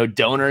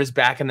 donors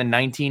back in the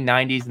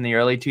 1990s and the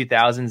early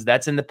 2000s.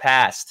 That's in the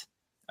past.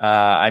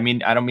 I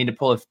don't mean to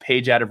pull a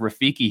page out of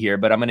Rafiki here,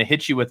 but I'm going to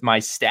hit you with my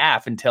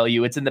staff and tell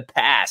you it's in the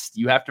past.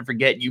 You have to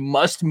forget. You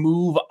must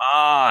move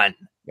on.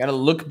 Got to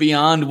look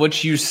beyond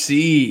what you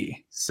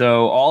see.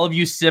 So all of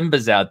you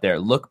Simbas out there,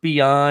 look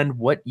beyond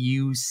what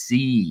you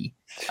see.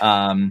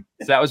 So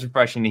that was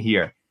refreshing to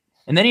hear.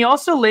 And then he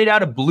also laid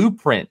out a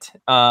blueprint.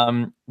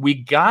 We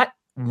got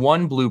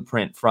one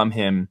blueprint from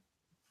him,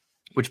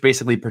 which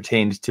basically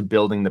pertained to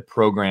building the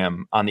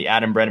program on the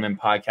Adam Brenneman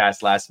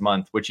podcast last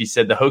month, which he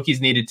said the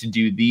Hokies needed to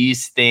do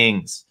these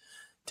things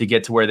to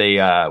get to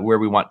where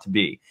we want to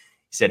be.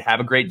 He said, have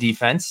a great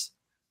defense.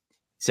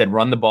 He said,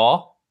 run the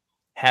ball,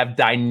 have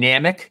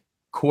dynamic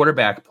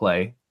quarterback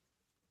play,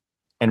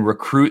 and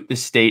recruit the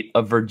state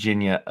of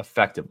Virginia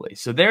effectively.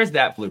 So there's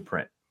that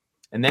blueprint.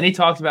 And then he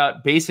talked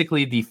about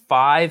basically the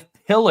 5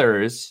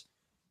 pillars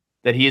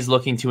that he is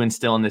looking to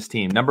instill in this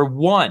team. Number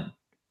 1,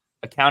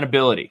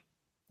 accountability.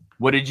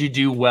 What did you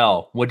do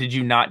well? What did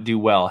you not do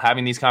well?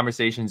 Having these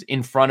conversations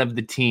in front of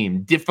the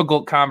team,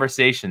 difficult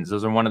conversations.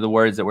 Those are one of the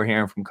words that we're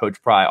hearing from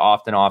Coach Pry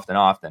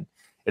often.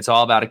 It's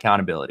all about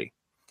accountability.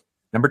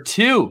 Number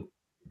 2,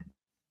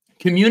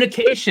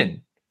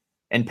 communication.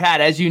 And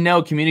Pat, as you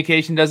know,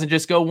 communication doesn't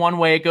just go one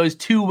way, it goes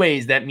 2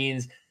 ways. That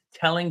means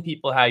telling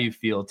people how you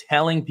feel,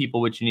 telling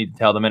people what you need to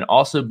tell them, and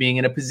also being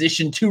in a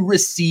position to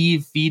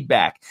receive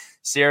feedback.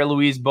 Sarah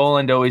Louise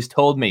Boland always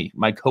told me,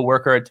 my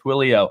coworker at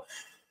Twilio,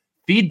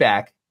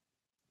 feedback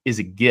is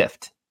a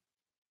gift.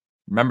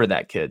 Remember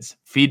that, kids.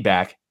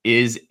 Feedback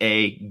is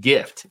a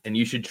gift, and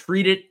you should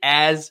treat it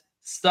as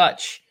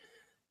such.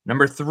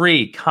 Number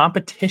 3,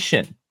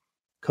 competition.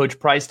 Coach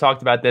Price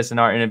talked about this in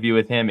our interview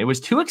with him. It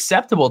was too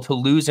acceptable to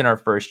lose in our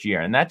first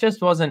year, and that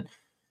just wasn't,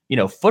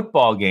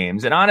 football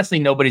games. And honestly,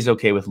 nobody's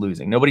okay with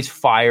losing. Nobody's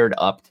fired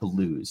up to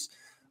lose.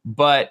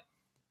 But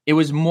it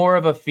was more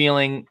of a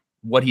feeling,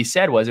 what he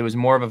said was, it was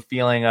more of a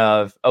feeling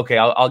of, okay,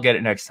 I'll get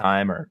it next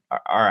time, or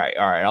all right,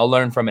 I'll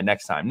learn from it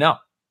next time. No,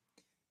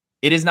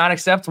 it is not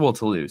acceptable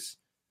to lose.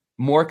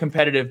 More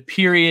competitive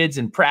periods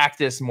in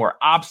practice, more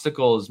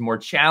obstacles, more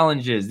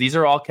challenges. These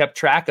are all kept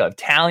track of,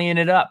 tallying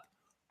it up.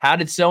 How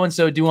did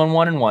so-and-so do on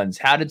one-on-ones?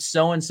 How did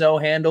so-and-so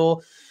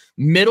handle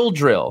middle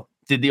drill?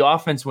 Did the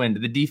offense win?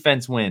 Did the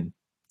defense win?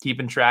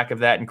 Keeping track of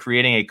that and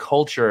creating a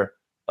culture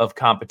of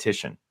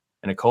competition.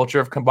 And a culture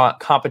of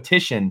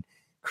competition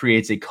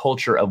creates a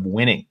culture of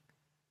winning.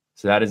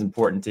 So that is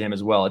important to him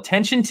as well.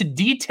 Attention to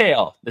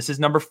detail. This is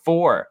number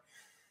 4.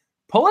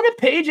 Pulling a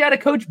page out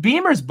of Coach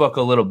Beamer's book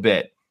a little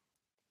bit.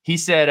 He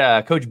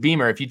said, Coach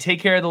Beamer, if you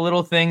take care of the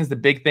little things, the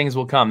big things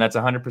will come. That's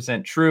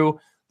 100% true.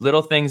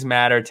 Little things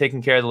matter,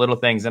 taking care of the little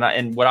things.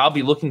 And what I'll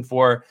be looking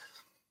for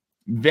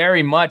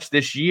very much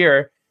this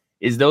year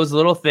is those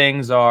little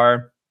things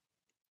are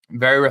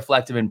very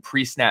reflective in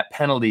pre-snap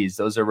penalties.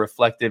 Those are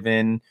reflective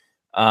in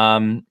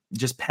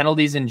just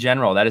penalties in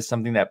general. That is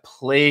something that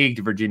plagued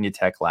Virginia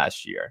Tech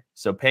last year.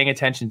 So paying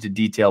attention to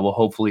detail will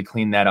hopefully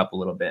clean that up a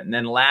little bit. And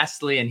then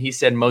lastly, and he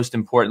said most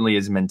importantly,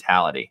 is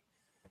mentality.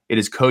 It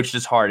is coached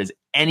as hard as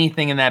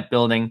anything in that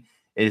building.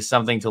 It is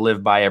something to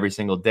live by every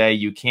single day.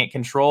 You can't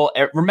control.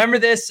 Remember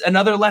this,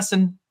 another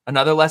lesson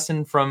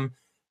from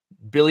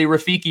Billy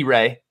Rafiki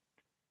Ray.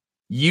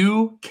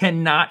 You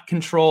cannot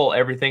control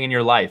everything in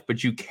your life,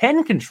 but you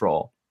can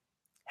control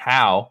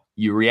how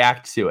you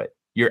react to it.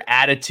 Your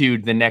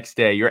attitude the next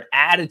day, your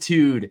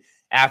attitude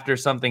after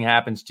something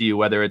happens to you,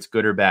 whether it's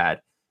good or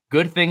bad.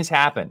 Good things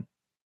happen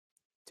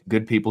to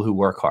good people who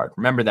work hard.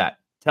 Remember that.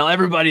 Tell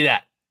everybody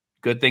that.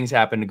 Good things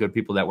happen to good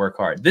people that work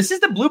hard. This is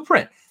the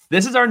blueprint.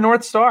 This is our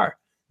North Star.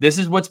 This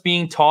is what's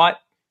being taught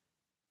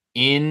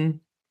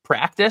in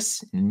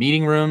practice, in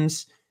meeting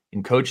rooms,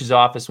 in coach's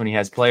office when he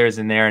has players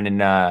in there,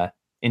 and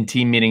in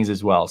team meetings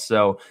as well.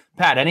 So,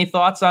 Pat, any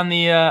thoughts on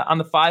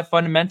the 5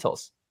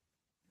 fundamentals?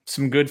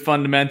 Some good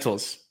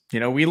fundamentals.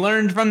 We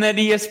learned from that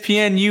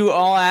ESPNU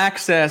All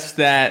Access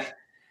that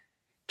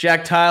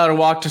Jack Tyler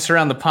walked us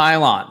around the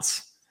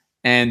pylons,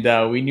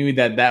 and we knew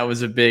that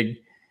was a big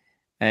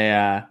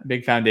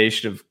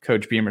foundation of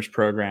Coach Beamer's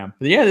program.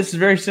 But yeah, this is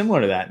very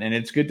similar to that, and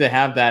it's good to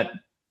have that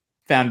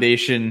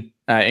foundation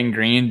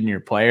ingrained in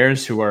your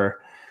players who are,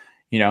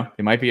 they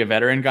might be a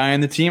veteran guy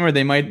on the team, or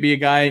they might be a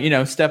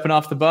guy, stepping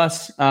off the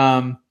bus.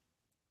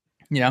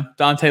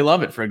 Dante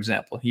Lovett, for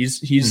example, he's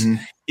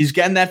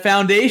getting that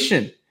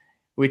foundation,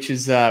 which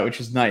is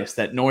nice.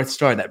 That North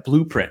Star, that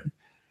blueprint,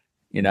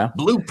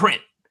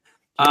 Blueprint.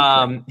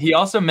 He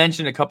also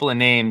mentioned a couple of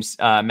names.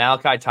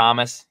 Malachi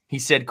Thomas. He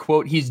said,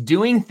 quote, he's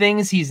doing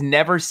things he's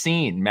never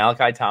seen.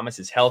 Malachi Thomas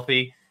is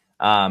healthy.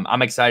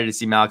 I'm excited to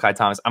see Malachi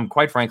Thomas. I'm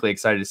quite frankly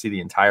excited to see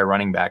the entire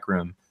running back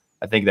room.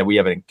 I think that we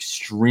have an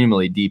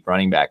extremely deep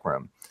running back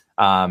room.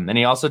 And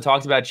he also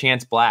talked about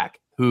Chance Black,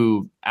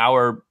 who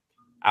our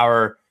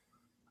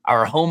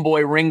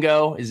homeboy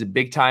Ringo is a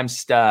big time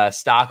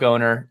stock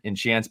owner in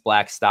Chance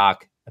Black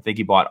stock. I think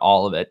he bought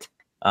all of it.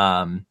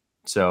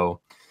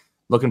 So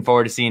looking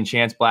forward to seeing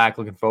Chance Black.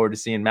 Looking forward to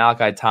seeing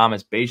Malachi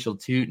Thomas,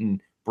 Bashal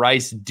Tootin,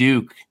 Bryce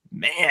Duke.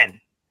 Man,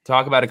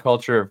 talk about a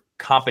culture of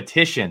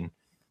competition.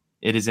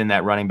 It is in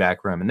that running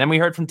back room. And then we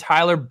heard from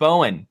Tyler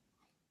Bowen,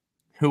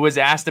 who was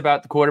asked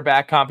about the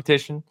quarterback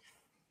competition.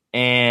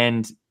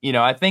 And,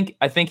 I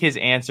think his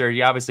answer,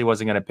 he obviously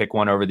wasn't going to pick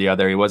one over the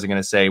other. He wasn't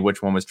going to say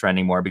which one was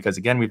trending more because,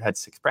 again, we've had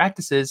 6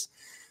 practices.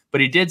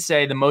 But he did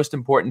say the most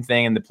important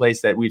thing and the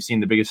place that we've seen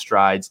the biggest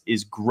strides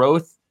is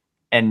growth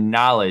and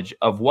knowledge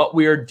of what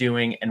we are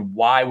doing and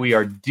why we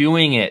are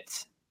doing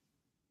it.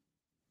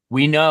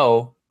 We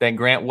know that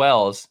Grant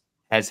Wells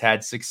has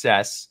had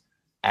success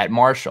at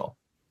Marshall.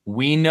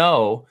 We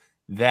know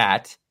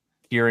that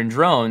Kieran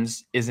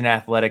Drones is an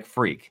athletic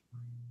freak.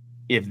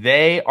 If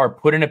they are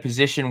put in a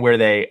position where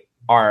they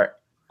are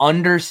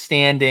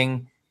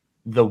understanding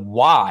the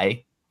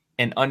why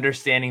and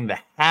understanding the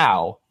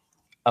how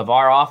of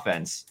our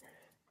offense,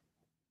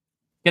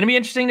 going to be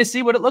interesting to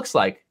see what it looks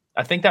like.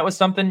 I think that was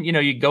something,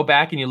 you go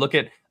back and you look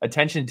at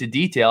attention to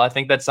detail. I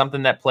think that's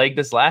something that plagued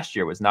us last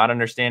year, was not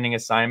understanding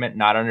assignment,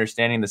 not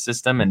understanding the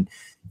system. And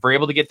if we're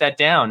able to get that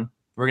down,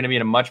 we're going to be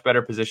in a much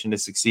better position to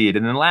succeed.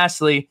 And then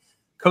lastly,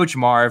 Coach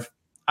Marv,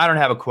 I don't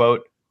have a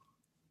quote.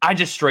 I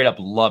just straight up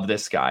love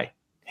this guy.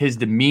 His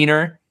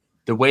demeanor,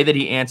 the way that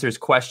he answers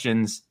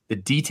questions, the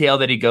detail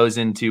that he goes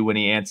into when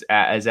he is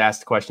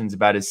asked questions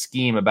about his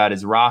scheme, about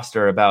his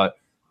roster, about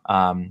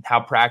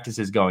how practice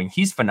is going.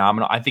 He's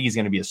phenomenal. I think he's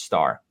going to be a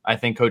star. I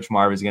think Coach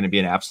Marv is going to be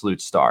an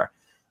absolute star.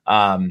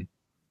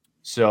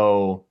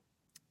 So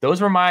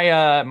those were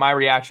my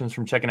reactions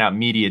from checking out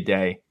Media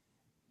Day.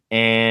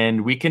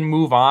 And we can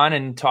move on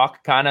and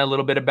talk kind of a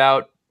little bit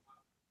about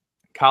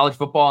college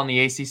football and the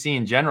ACC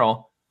in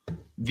general.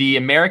 The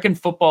American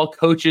Football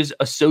Coaches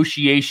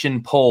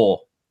Association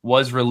poll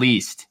was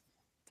released.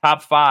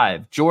 Top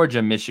 5,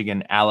 Georgia,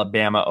 Michigan,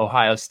 Alabama,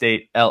 Ohio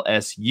State,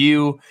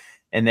 LSU.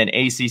 And then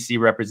ACC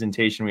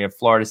representation, we have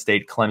Florida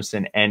State,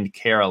 Clemson, and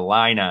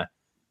Carolina.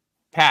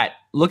 Pat,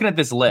 looking at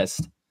this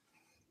list,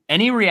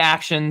 any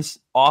reactions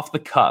off the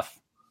cuff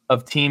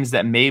of teams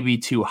that may be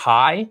too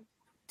high,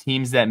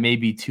 teams that may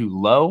be too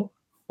low,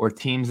 or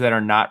teams that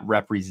are not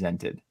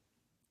represented?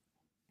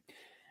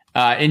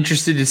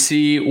 Interested to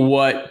see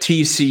what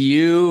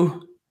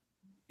TCU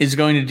is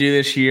going to do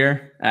this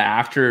year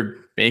after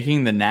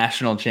making the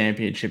national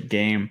championship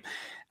game,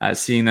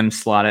 seeing them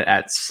slotted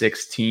at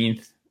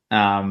 16th.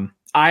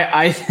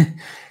 I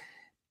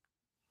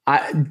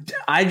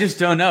just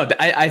don't know.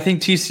 I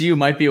think TCU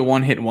might be a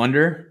one-hit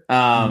wonder,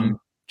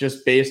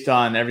 just based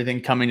on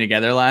everything coming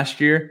together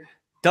last year.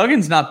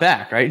 Duggan's not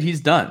back, right?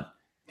 He's done.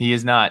 He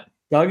is not.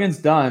 Duggan's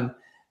done.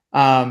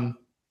 So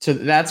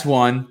that's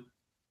one.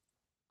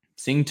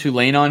 Seeing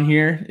Tulane on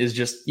here is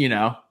just,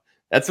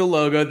 that's a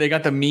logo. They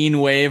got the mean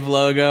wave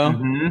logo.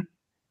 Mm-hmm.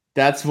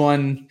 That's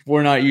one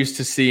we're not used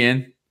to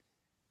seeing.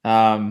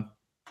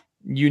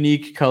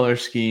 Unique color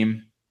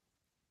scheme.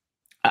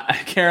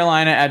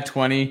 Carolina at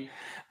 20.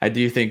 I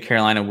do think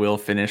Carolina will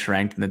finish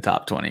ranked in the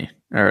top 20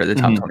 or the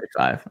top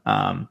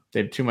 25.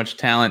 They have too much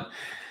talent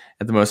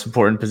at the most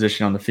important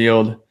position on the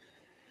field.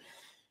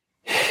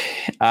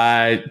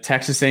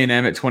 Texas A&M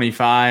at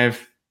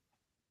 25.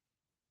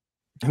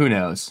 Who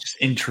knows? Just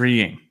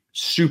intriguing.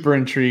 Super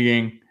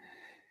intriguing.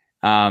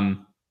 I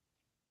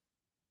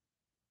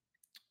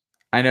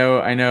know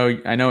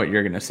what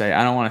you're gonna say.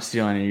 I don't want to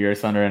steal any of your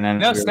thunder.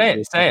 And no, say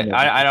it.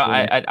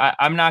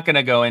 I'm not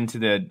gonna go into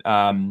the.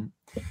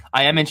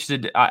 I am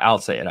interested. I'll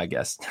say it. I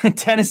guess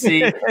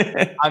Tennessee.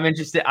 I'm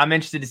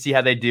interested to see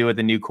how they do with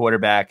the new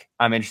quarterback.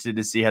 I'm interested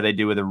to see how they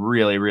do with a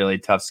really, really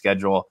tough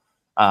schedule.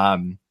 I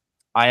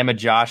am a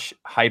Josh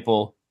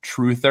Heupel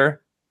truther.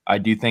 I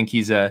do think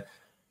he's a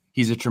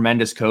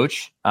tremendous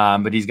coach,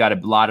 but he's got a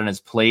lot on his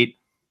plate.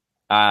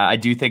 I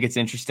do think it's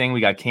interesting.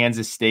 We got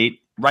Kansas State,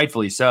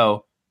 rightfully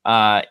so,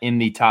 in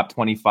the top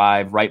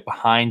 25, right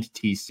behind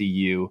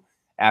TCU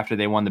after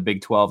they won the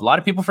Big 12. A lot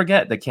of people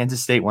forget that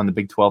Kansas State won the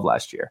Big 12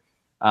 last year.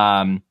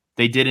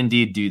 They did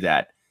indeed do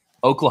that.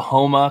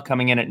 Oklahoma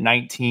coming in at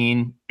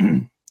 19.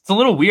 It's a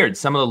little weird,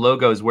 some of the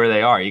logos where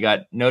they are. You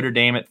got Notre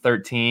Dame at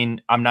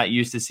 13. I'm not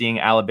used to seeing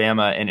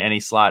Alabama in any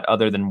slot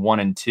other than 1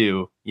 and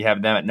 2. You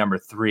have them at number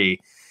 3.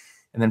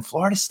 And then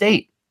Florida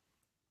State.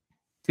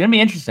 It's going to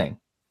be interesting.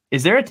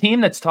 Is there a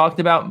team that's talked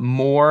about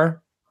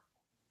more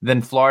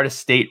than Florida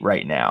State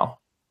right now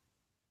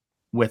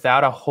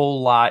without a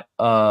whole lot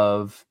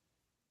of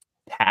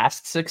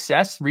past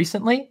success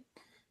recently?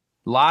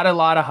 A lot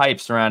of hype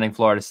surrounding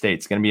Florida State.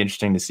 It's going to be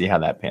interesting to see how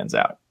that pans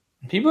out.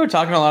 People are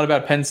talking a lot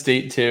about Penn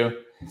State too.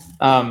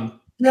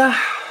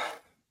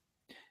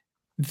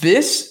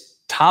 This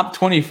top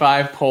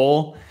 25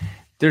 poll,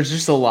 there's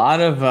just a lot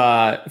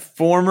of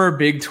former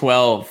Big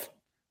 12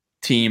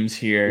 teams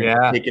here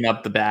taking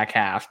up the back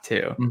half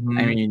too. Mm-hmm.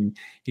 I mean,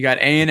 you got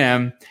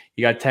A&M,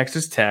 you got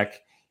Texas Tech,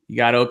 you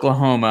got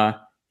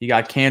Oklahoma, you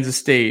got Kansas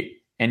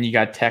State, and you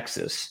got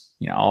Texas,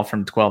 all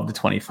from 12 to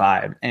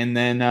 25. And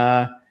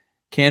then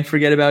can't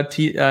forget about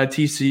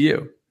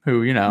TCU,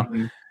 who,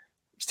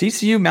 is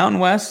TCU Mountain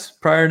West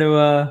prior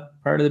to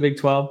the Big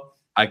 12?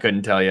 I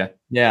couldn't tell you.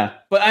 Yeah.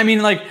 But I mean,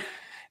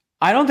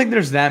 I don't think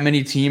there's that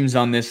many teams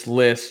on this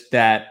list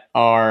that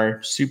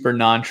are super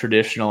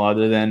non-traditional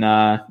other than,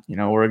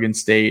 Oregon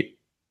State,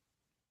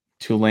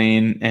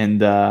 Tulane, and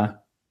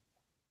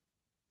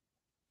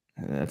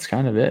That's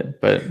kind of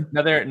it. But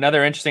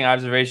another interesting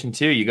observation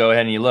too. You go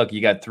ahead and you look.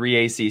 You got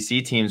 3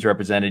 ACC teams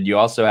represented. You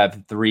also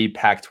have 3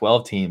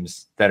 Pac-12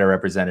 teams that are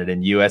represented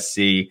in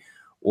USC,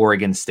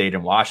 Oregon State,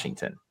 and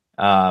Washington.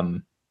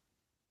 And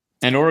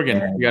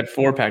Oregon, you got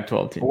 4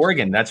 Pac-12 teams.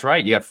 Oregon, that's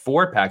right. You got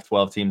 4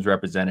 Pac-12 teams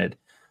represented.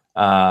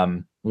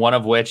 One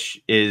of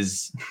which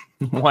is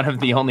one of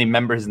the only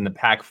members in the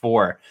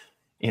Pac-4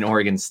 in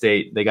Oregon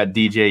State. They got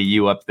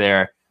DJU up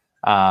there.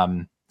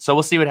 So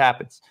we'll see what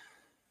happens.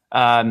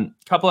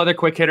 Couple other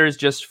quick hitters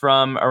just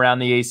from around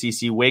the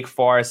ACC. Wake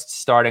Forest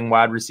starting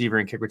wide receiver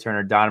and kick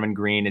returner Donovan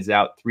Green is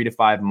out 3 to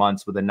 5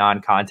 months with a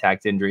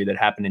non-contact injury that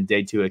happened in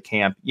day 2 of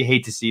camp. You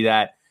hate to see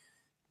that.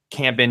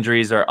 Camp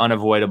injuries are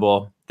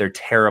unavoidable. They're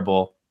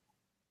terrible.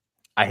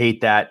 I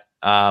hate that.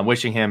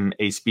 Wishing him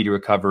a speedy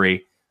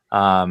recovery.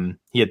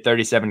 He had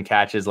 37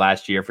 catches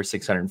last year for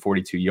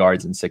 642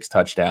 yards and 6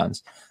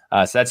 touchdowns.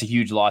 So that's a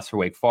huge loss for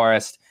Wake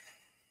Forest.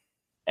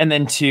 And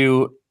then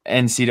to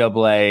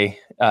NCAA,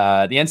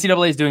 the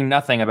NCAA is doing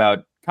nothing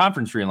about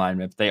conference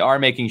realignment. They are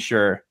making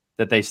sure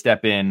that they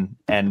step in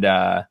and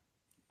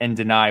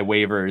deny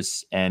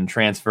waivers and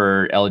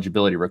transfer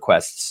eligibility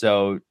requests.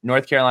 So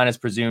North Carolina's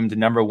presumed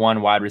number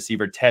 1 wide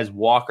receiver Tez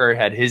Walker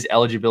had his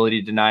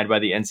eligibility denied by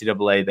the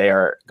NCAA. They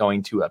are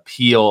going to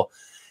appeal.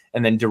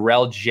 And then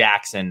Darrell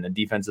Jackson, a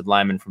defensive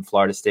lineman from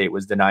Florida State,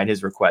 was denied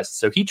his request.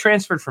 So he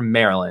transferred from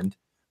Maryland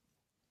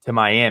to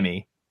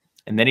Miami.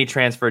 And then he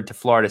transferred to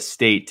Florida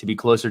State to be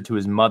closer to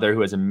his mother,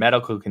 who has a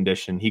medical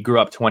condition. He grew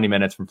up 20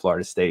 minutes from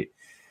Florida State.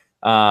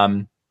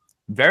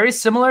 Very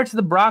similar to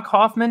the Brock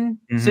Hoffman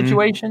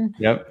situation.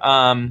 Yep.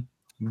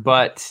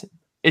 But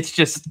it's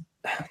just,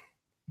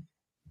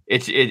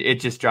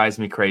 it just drives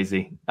me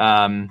crazy.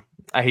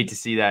 I hate to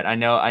see that. I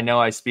know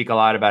I speak a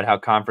lot about how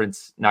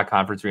not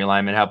conference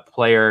realignment, how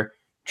player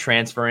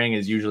transferring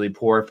is usually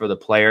poor for the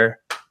player.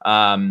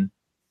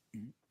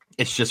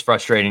 It's just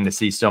frustrating to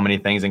see so many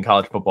things in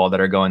college football that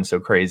are going so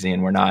crazy,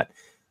 and we're not.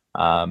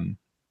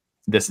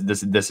 This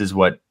is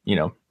what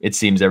it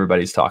seems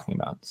everybody's talking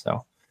about.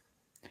 So,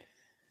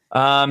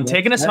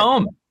 taking us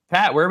home,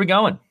 Pat. Where are we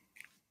going?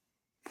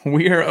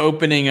 We are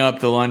opening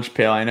up the lunch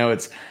pail. I know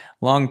it's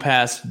long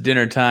past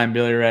dinner time,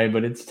 Billy Ray,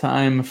 but it's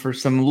time for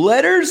some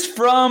letters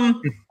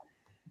from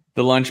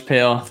the lunch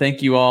pail.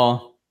 Thank you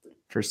all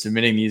for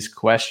submitting these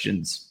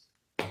questions.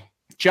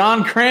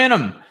 John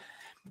Cranham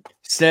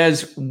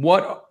says,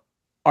 what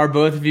are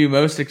both of you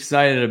most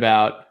excited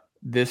about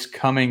this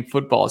coming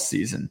football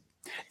season?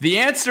 The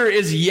answer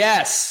is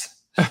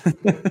yes.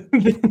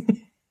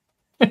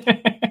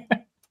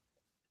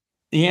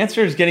 The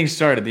answer is getting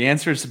started. The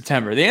answer is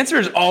September. The answer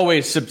is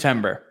always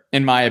September,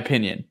 in my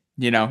opinion.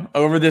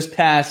 Over this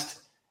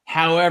past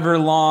however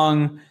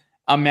long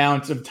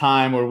amount of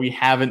time where we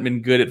haven't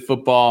been good at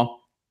football,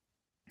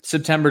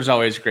 September's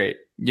always great.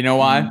 You know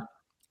why?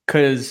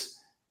 Because,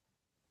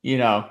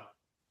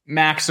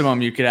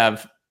 maximum you could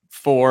have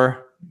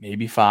 4,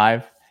 maybe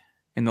 5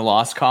 in the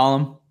loss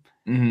column.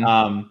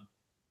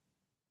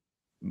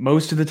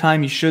 Most of the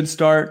time you should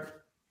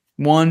start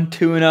 1,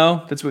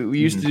 2-0. That's what we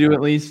used to do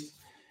at least.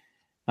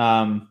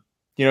 It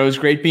was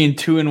great being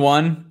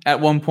 2-1 at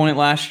one point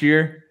last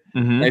year.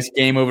 Nice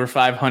game over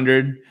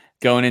 500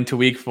 going into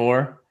week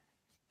 4.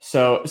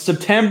 So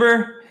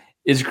September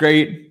is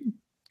great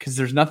because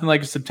there's nothing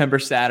like a September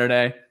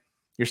Saturday.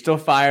 You're still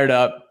fired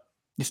up.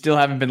 You still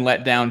haven't been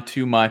let down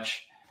too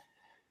much.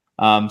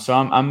 So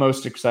I'm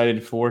most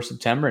excited for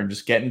September and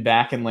just getting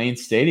back in Lane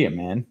Stadium,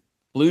 man.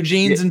 Blue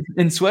jeans and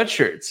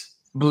sweatshirts.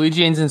 Blue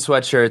jeans and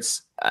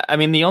sweatshirts. I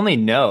mean, the only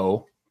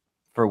no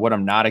for what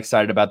I'm not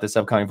excited about this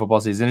upcoming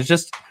football season is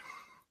just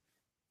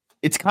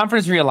it's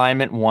conference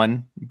realignment,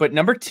 1, but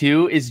number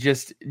 2 is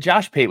just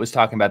Josh Pate was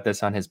talking about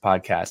this on his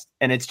podcast,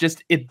 and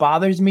it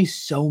bothers me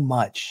so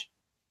much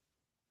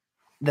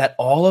that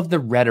all of the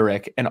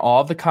rhetoric and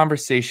all of the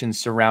conversations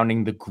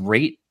surrounding the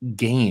great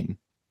game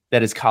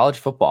that is college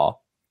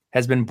football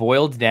has been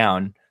boiled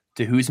down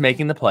to who's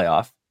making the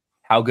playoff,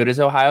 how good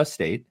is Ohio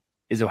State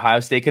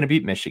going to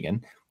beat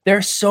Michigan? There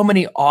are so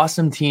many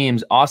awesome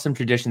teams, awesome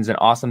traditions, and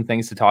awesome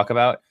things to talk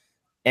about.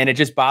 And it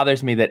just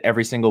bothers me that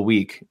every single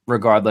week,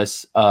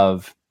 regardless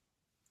of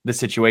the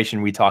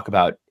situation, we talk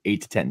about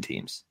 8 to 10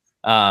 teams.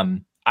 I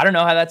don't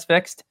know how that's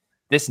fixed.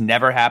 This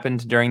never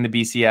happened during the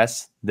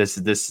BCS. This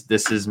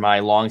is my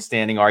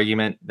longstanding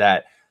argument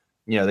that,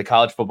 the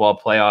college football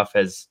playoff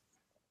has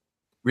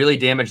really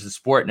damaged the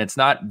sport. And it's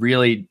not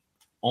really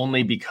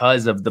only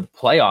because of the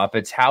playoff.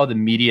 It's how the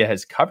media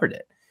has covered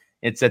it.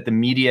 It's that the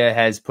media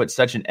has put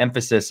such an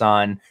emphasis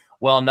on,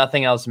 well,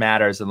 nothing else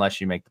matters unless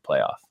you make the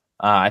playoff.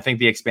 I think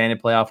the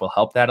expanded playoff will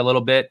help that a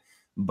little bit,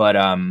 but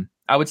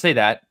I would say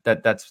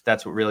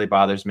that's what really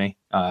bothers me.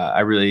 I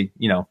really,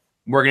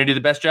 we're going to do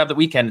the best job that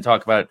we can to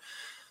talk about,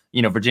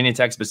 Virginia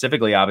Tech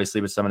specifically,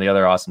 obviously, with some of the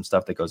other awesome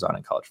stuff that goes on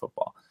in college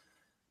football.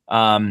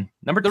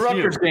 Number 2, the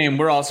Rutgers game,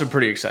 we're also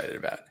pretty excited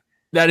about.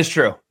 That is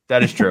true.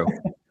 That is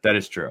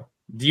true.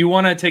 Do you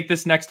want to take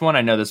this next one?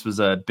 I know this was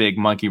a big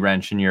monkey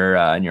wrench in your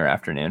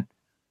afternoon.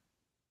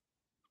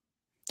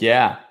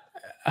 Yeah.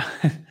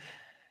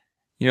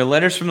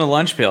 Letters from the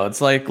lunch pail. It's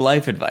like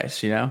life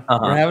advice, Uh-huh.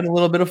 We're having a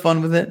little bit of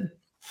fun with it.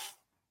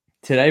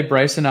 Today,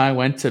 Bryce and I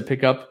went to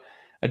pick up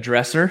a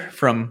dresser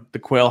from the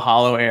Quail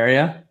Hollow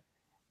area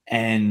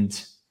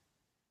and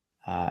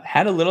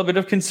had a little bit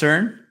of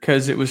concern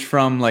because it was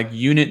from like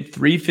Unit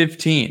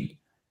 315.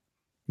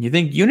 You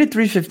think Unit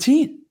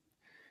 315?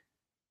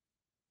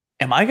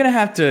 Am I going to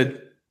have to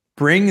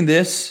bring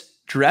this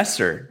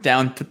dresser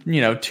down,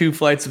 2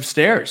 flights of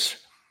stairs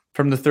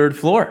from the 3rd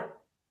floor?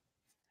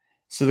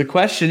 So the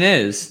question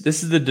is,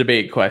 this is the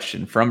debate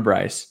question from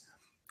Bryce.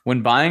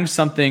 When buying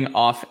something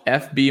off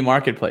FB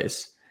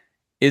Marketplace,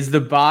 is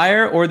the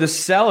buyer or the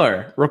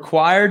seller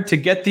required to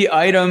get the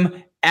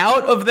item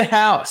out of the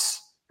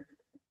house?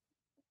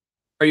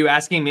 Are you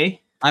asking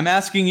me? I'm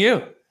asking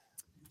you.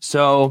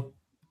 So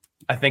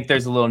I think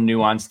there's a little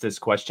nuance to this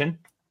question.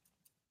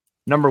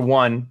 Number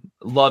one,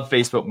 love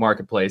Facebook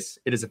Marketplace.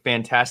 It is a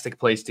fantastic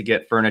place to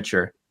get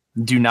furniture.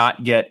 Do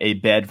not get a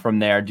bed from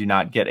there. Do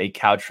not get a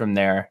couch from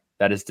there.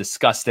 That is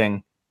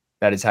disgusting.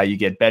 That is how you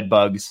get bed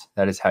bugs.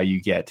 That is how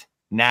you get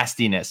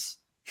nastiness,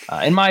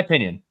 in my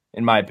opinion.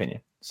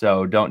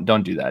 So don't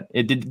do that.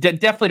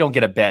 Definitely don't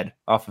get a bed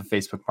off of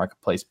Facebook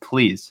Marketplace.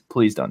 Please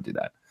don't do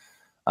that.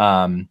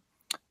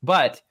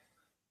 But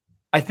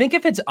I think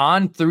if it's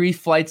on 3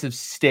 flights of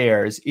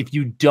stairs, if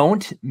you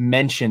don't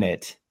mention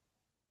it,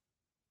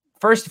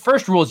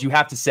 first rule is you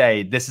have to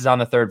say, this is on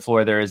the 3rd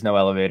floor. There is no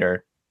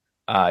elevator.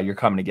 You're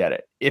coming to get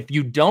it. If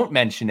you don't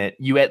mention it,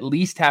 you at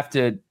least have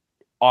to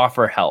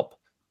offer help.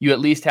 You at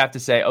least have to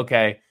say,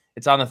 okay,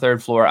 it's on the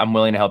 3rd floor. I'm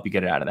willing to help you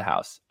get it out of the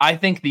house. I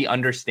think the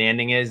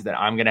understanding is that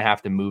I'm going to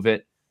have to move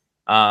it.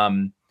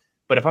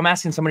 But if I'm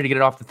asking somebody to get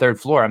it off the 3rd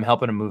floor, I'm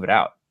helping them move it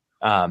out.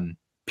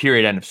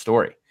 Period. End of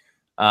story.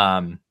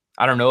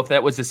 I don't know if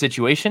that was the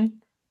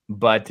situation,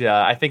 but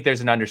I think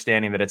there's an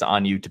understanding that it's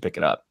on you to pick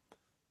it up.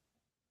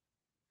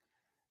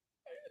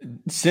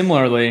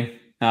 Similarly,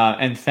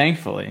 and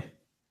thankfully,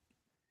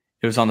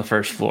 it was on the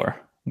 1st floor.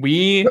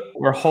 We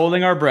were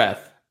holding our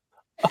breath.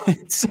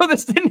 So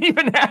this didn't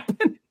even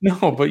happen?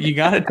 No, but you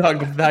got to talk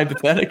with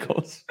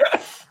hypotheticals.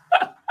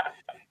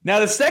 Now,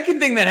 the second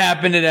thing that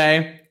happened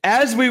today,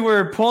 as we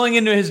were pulling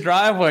into his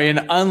driveway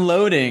and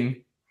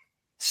unloading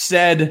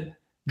said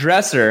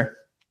dresser,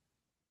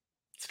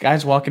 this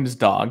guy's walking his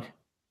dog,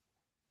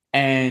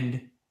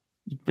 and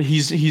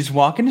he's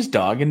walking his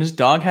dog, and his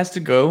dog has to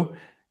go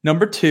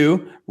number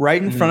 2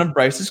 right in front of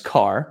Bryce's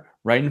car,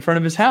 right in front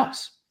of his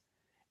house.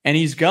 And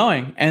he's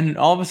going, and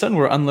all of a sudden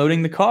we're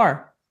unloading the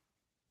car.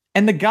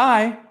 And the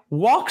guy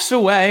walks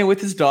away with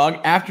his dog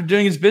after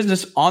doing his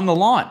business on the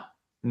lawn.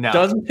 No.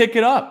 Doesn't pick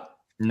it up.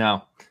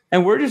 No.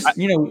 And we're just,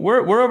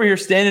 we're over here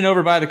standing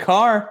over by the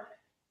car,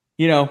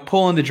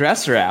 pulling the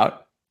dresser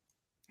out.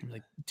 I'm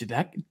like,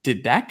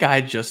 did that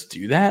guy just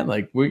do that?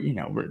 Like, we're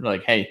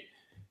like, hey,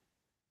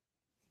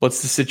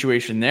 what's the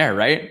situation there,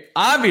 right?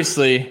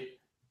 Obviously,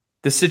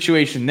 the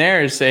situation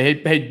there is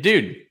say, hey,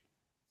 dude,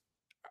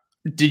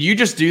 did you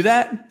just do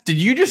that? Did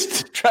you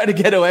just try to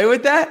get away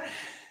with that?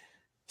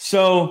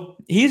 So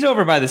he's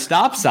over by the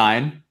stop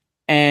sign,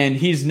 and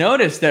he's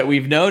noticed that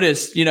we've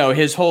noticed,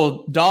 his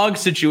whole dog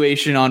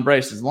situation on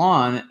Bryce's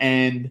lawn.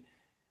 And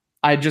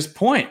I just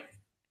point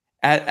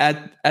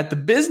at the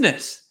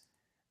business,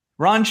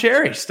 Ron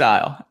Cherry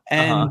style.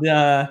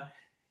 And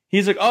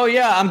he's like, oh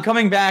yeah, I'm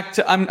coming back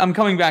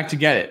to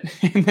get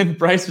it. And then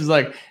Bryce was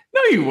like,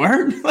 no, you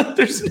weren't. Like,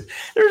 there's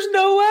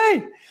no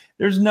way.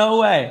 There's no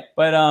way.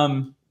 But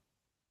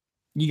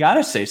you got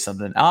to say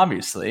something,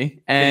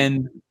 obviously.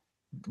 And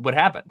what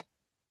happened?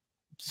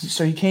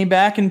 So he came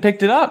back and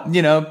picked it up,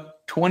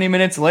 20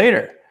 minutes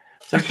later.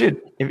 So,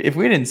 dude, if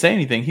we didn't say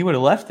anything, he would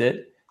have left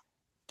it.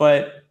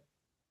 But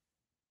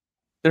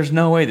there's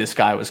no way this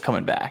guy was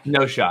coming back.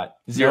 No shot.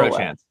 Zero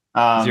chance.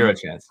 Zero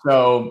chance.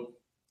 So,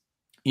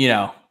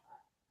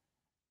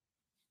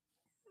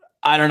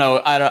 I don't know.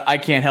 I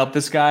can't help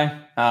this guy.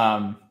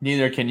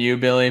 Neither can you,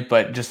 Billy.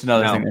 But just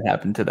another thing that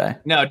happened today.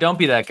 No, don't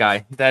be that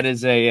guy. That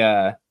is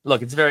a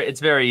look. It's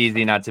very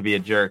easy not to be a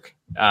jerk.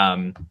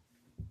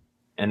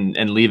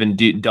 And leaving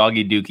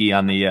doggy dookie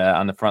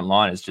on the front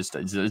lawn is just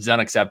it's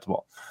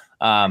unacceptable.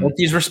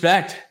 He's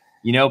respect.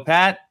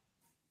 Pat,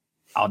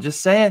 I'll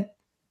just say it.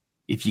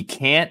 If you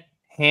can't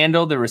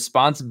handle the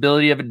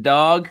responsibility of a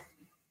dog,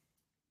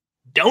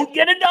 don't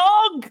get a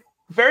dog.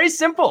 Very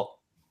simple.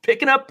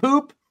 Picking up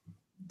poop,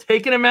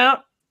 taking him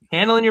out,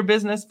 handling your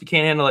business. If you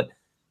can't handle it,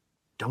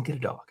 don't get a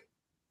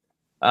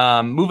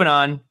dog. Moving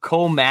on.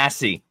 Cole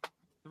Massey.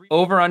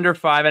 Over under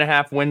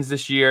 5.5 wins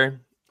this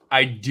year.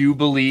 I do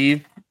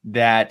believe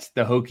that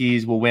the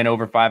Hokies will win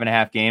over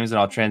 5.5 games, and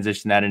I'll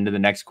transition that into the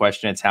next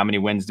question. It's how many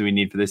wins do we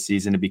need for this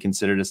season to be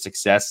considered a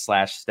success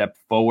 / step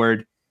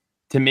forward?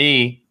 To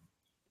me,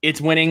 it's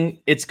winning.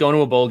 It's going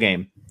to a bowl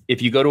game.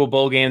 If you go to a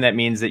bowl game, that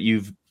means that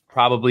you've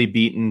probably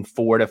beaten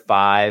 4 to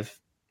 5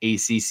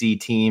 ACC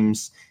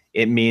teams.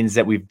 It means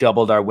that we've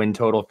doubled our win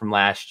total from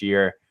last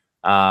year.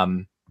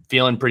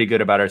 Feeling pretty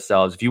good about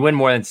ourselves. If you win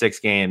more than 6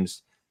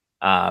 games,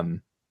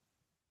 I'm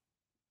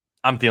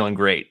feeling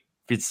great.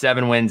 If it's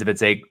 7 wins, if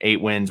it's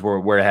eight wins,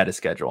 we're ahead of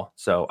schedule.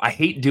 So I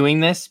hate doing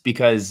this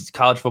because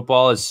college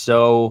football is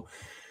so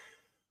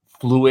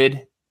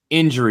fluid.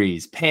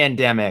 Injuries,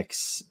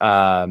 pandemics,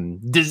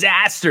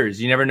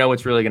 disasters. You never know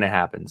what's really going to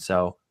happen.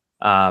 So,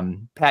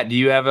 Pat, do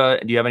you have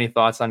any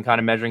thoughts on kind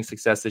of measuring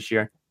success this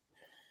year?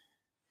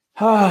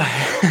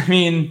 I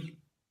mean,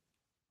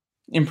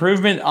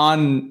 improvement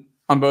on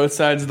both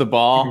sides of the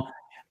ball.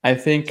 I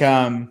think,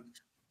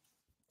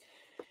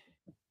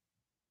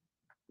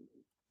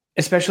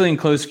 especially in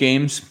close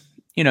games,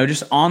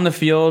 just on the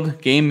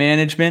field, game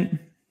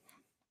management,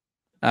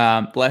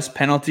 less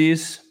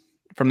penalties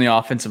from the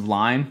offensive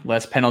line,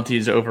 less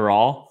penalties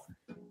overall.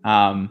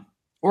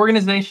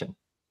 Organization.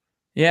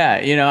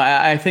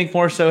 Yeah, I think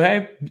more so,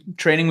 hey,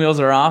 training wheels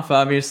are off,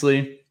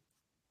 obviously.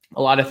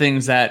 A lot of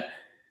things that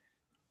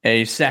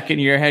a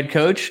second-year head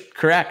coach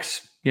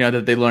corrects,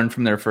 that they learned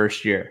from their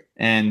first year.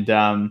 And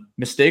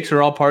mistakes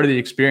are all part of the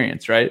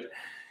experience, right?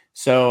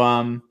 So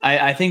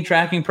I think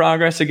tracking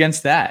progress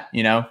against that.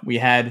 We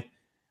had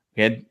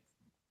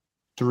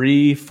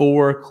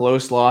 3-4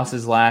 close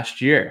losses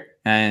last year,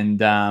 and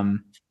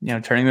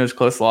turning those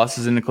close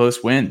losses into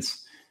close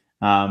wins.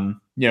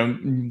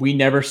 We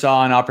never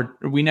saw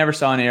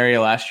an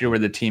area last year where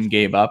the team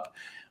gave up,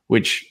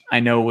 which I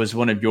know was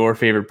one of your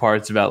favorite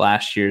parts about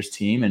last year's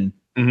team. And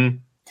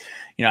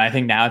I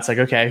think now it's like,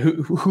 okay,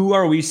 who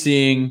are we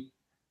seeing?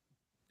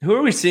 Who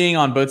are we seeing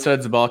on both sides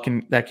of the ball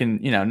that can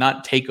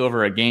not take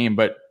over a game,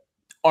 but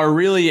are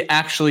really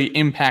actually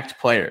impact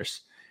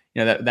players?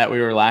 That we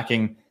were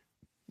lacking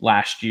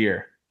last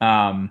year,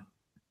 and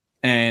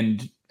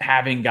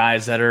having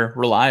guys that are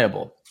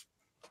reliable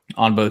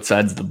on both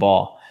sides of the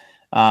ball.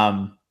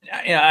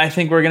 I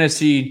think we're going to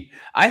see.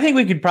 I think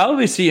we could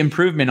probably see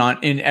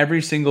improvement in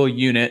every single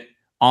unit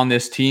on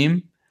this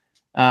team.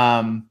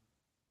 I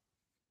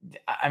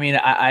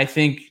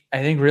think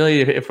really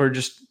if we're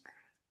just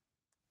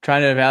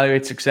trying to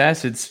evaluate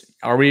success, it's,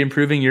 are we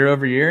improving year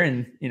over year?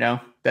 And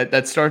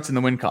that starts in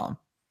the win column.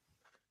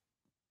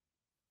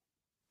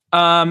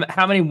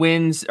 How many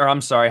wins, or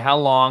I'm sorry, how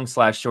long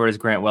 / short is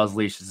Grant Wells'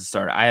 leash as a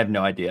starter? I have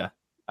no idea.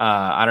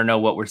 I don't know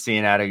what we're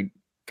seeing out of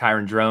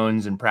Kyron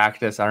Drones in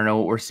practice. I don't know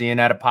what we're seeing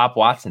out of Pop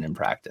Watson in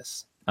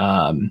practice.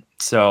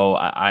 So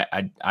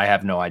I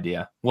have no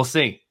idea. We'll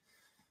see.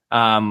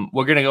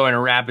 We're going to go in a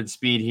rapid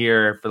speed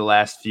here for the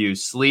last few.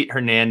 Sleet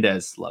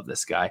Hernandez. Love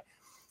this guy.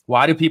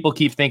 Why do people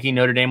keep thinking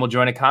Notre Dame will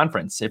join a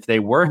conference? If they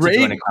were to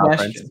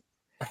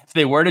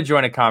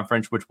join a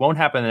conference, which won't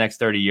happen in the next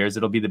 30 years,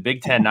 it'll be the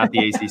Big Ten, not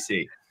the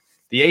ACC.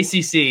 The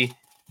ACC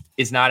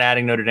is not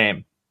adding Notre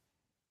Dame.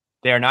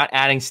 They are not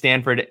adding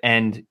Stanford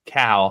and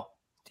Cal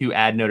to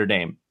add Notre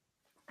Dame.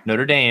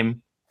 Notre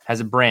Dame has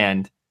a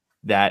brand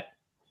that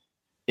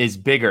is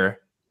bigger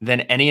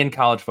than any in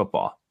college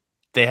football.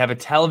 They have a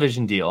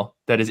television deal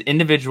that is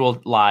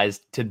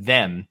individualized to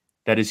them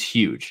that is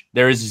huge.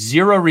 There is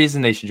zero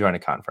reason they should join a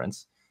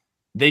conference.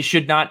 They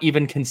should not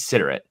even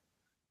consider it.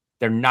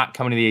 They're not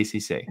coming to the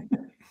ACC.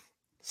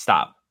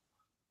 Stop.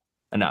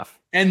 Enough.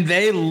 And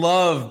they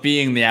love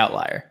being the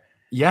outlier.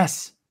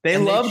 Yes. They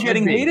love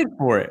getting hated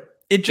for it.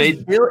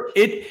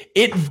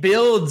 It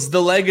builds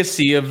the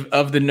legacy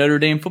of the Notre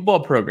Dame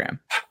football program.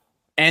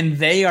 And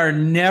they are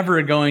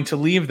never going to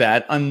leave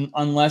that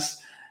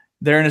unless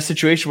they're in a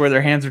situation where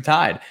their hands are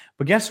tied.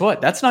 But guess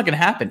what? That's not going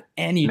to happen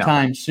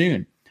anytime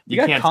soon.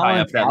 You can't tie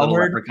up that little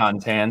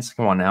leprechaun's hands.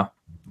 Come on now.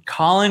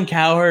 Colin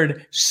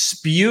Cowherd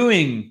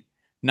spewing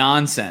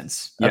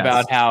nonsense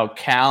about how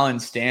Cal and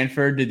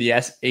Stanford to the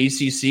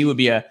ACC would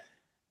be a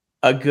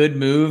good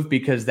move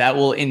because that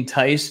will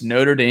entice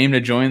Notre Dame to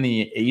join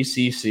the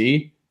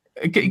ACC.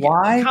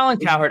 Why? Colin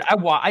Cowherd,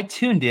 I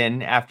tuned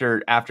in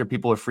after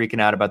people were freaking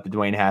out about the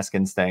Dwayne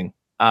Haskins thing.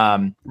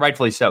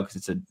 Rightfully so, because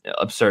it's an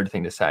absurd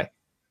thing to say.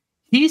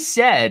 He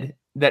said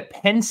that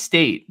Penn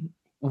State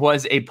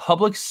was a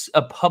public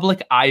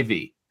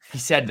Ivy. He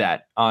said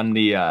that on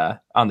the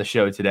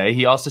show today.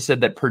 He also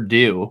said that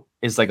Purdue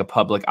is like a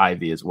public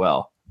Ivy as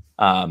well.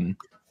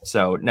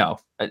 So no,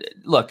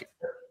 look,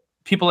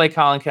 people like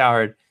Colin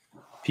Cowherd,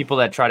 people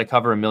that try to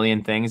cover a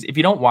million things. If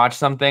you don't watch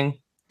something,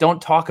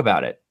 don't talk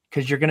about it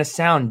because you're going to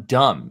sound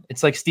dumb.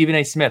 It's like Stephen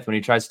A. Smith when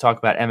he tries to talk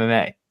about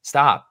MMA.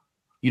 Stop.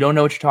 You don't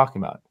know what you're talking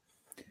about.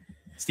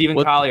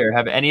 Stephen Collier,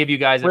 have any of you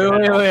guys wait.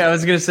 I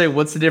was going to say,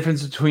 what's the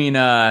difference between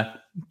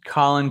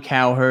Colin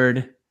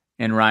Cowherd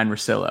and Ryan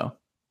Russillo?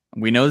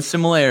 We know the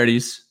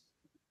similarities.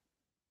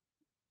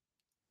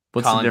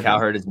 Colin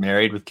Cowherd is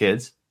married with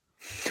kids.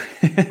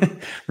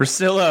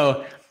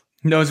 Russillo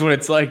knows what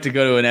it's like to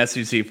go to an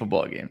SEC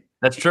football game.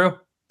 That's true.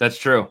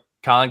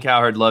 Colin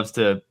Cowherd loves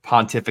to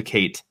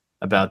pontificate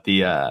about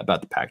the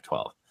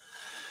Pac-12.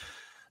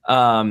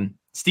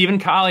 Stephen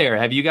Collier,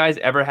 have you guys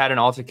ever had an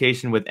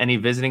altercation with any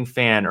visiting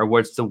fan, or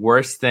what's the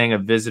worst thing a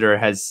visitor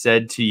has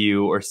said to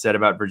you or said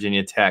about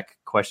Virginia Tech?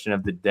 Question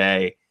of the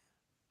day.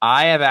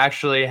 I have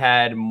actually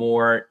had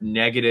more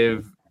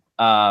negative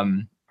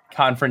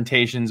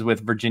confrontations with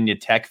Virginia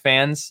Tech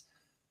fans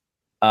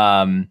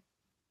about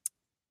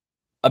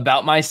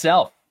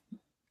myself.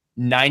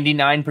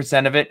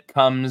 99% of it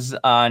comes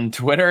on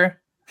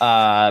Twitter.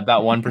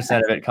 About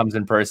 1% of it comes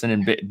in person,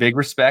 and big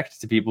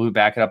respect to people who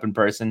back it up in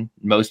person.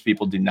 Most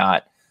people do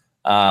not.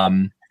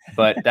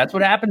 But that's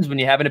what happens when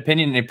you have an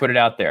opinion and they put it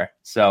out there.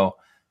 So,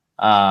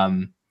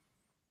 yeah,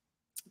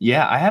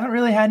 I haven't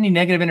really had any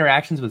negative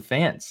interactions with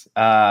fans.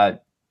 I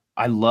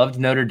loved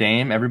Notre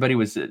Dame. Everybody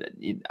was,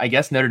 I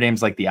guess Notre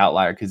Dame's like the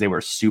outlier because they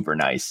were super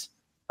nice.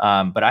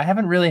 But I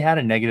haven't really had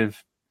a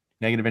negative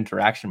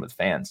interaction with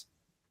fans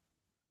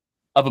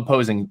of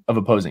opposing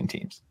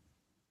teams.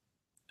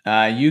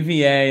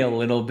 UVA a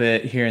little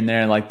bit here and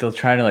there, like they'll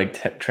try to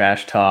like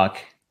trash talk,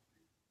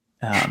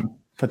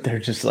 but they're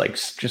just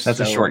that's so,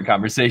 a short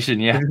conversation.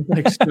 Yeah,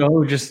 like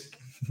so just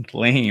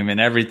lame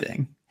and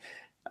everything.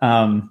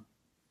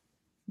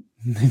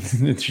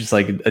 It's just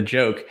like a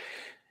joke.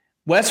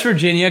 West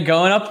Virginia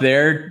going up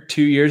there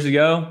 2 years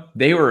ago,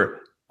 they were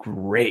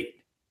great.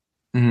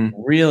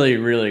 Really,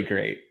 really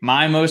great.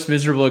 My most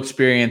miserable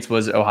experience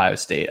was Ohio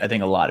State. I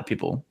think a lot of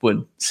people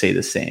would say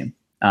the same.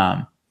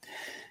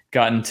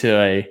 Got into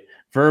a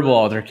verbal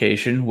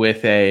altercation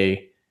with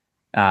a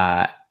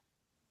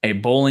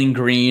Bowling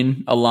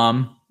Green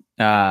alum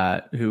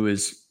who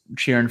was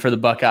cheering for the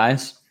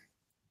Buckeyes,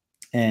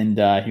 and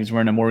he was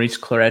wearing a Maurice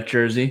Claret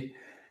jersey,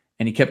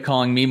 and he kept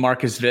calling me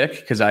Marcus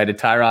Vick because I had a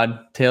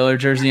Tyrod Taylor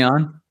jersey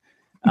on.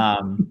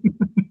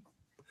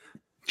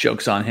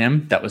 Jokes on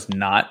him. That was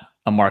not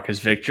a Marcus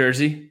Vick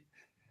jersey.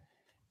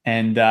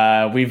 And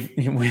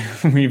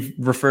we've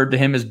referred to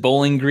him as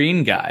Bowling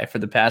Green guy for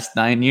the past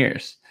 9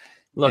 years.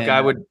 Look,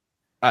 I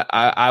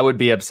would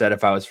be upset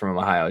if I was from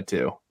Ohio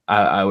too.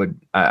 I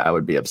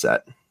would be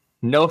upset.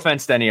 No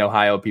offense to any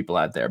Ohio people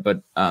out there,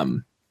 but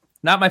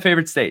not my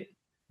favorite state.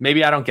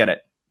 Maybe I don't get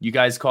it. You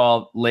guys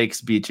call lakes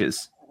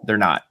beaches. They're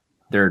not.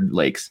 They're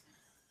lakes.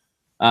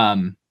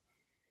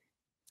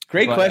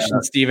 Great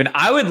question, Steven.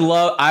 I would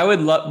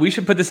love, we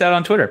should put this out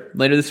on Twitter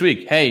later this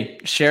week. Hey,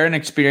 share an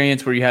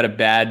experience where you had a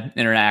bad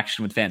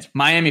interaction with fans.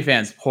 Miami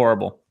fans,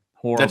 horrible.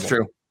 That's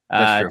true.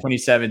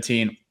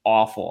 2017,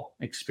 awful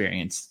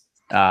experience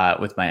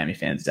with Miami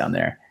fans down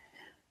there.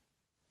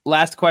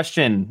 Last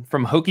question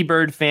from Hokie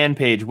Bird fan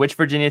page. Which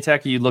Virginia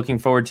Tech are you looking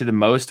forward to the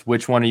most?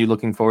 Which one are you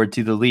looking forward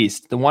to the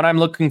least? The one I'm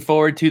looking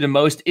forward to the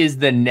most is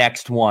the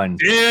next one.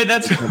 Dude,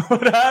 that's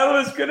what I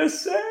was going to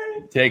say.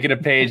 Taking a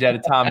page out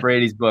of Tom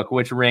Brady's book.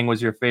 Which ring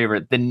was your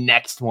favorite? The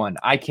next one.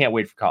 I can't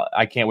wait for college.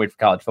 I can't wait for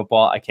college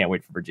football. I can't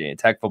wait for Virginia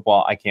Tech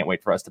football. I can't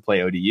wait for us to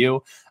play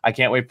ODU. I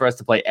can't wait for us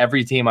to play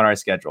every team on our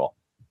schedule.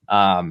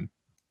 The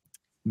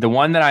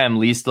one that I am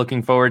least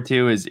looking forward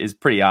to is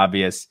pretty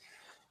obvious.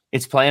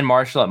 It's playing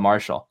Marshall at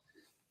Marshall.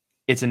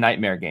 It's a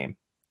nightmare game.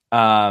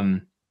 For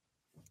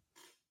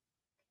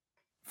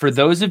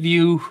those of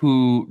you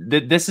who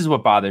this is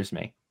what bothers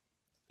me.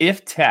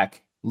 If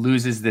Tech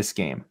loses this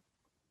game,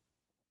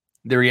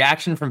 the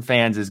reaction from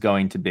fans is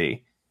going to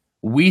be,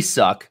 we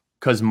suck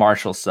because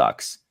Marshall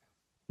sucks.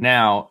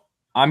 Now,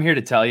 I'm here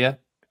to tell you,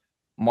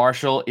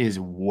 Marshall is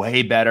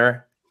way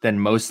better than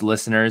most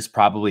listeners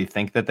probably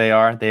think that they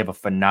are. They have a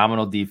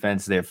phenomenal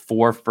defense. They have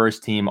 4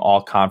 first-team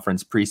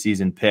all-conference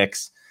preseason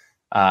picks.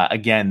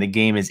 Again, the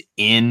game is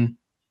in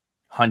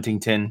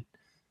Huntington.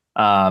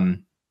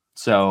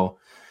 So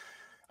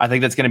I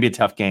think that's going to be a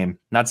tough game.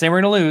 Not saying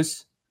we're going to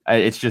lose.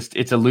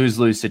 It's a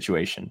lose-lose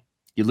situation.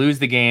 You lose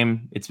the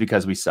game, it's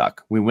because we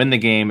suck. We win the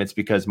game, it's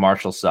because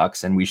Marshall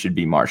sucks, and we should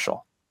be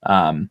Marshall.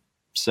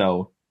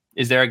 So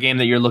is there a game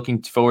that you're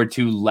looking forward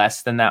to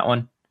less than that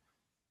one?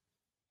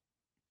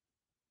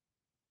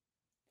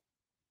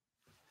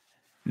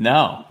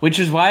 No, which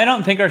is why I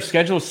don't think our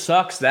schedule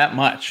sucks that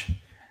much.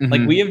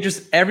 Like we have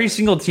just every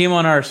single team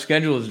on our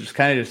schedule is just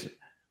kind of just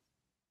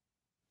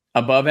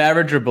above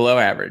average or below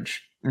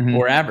average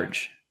or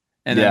average.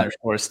 And then there's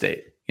Florida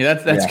State. Yeah,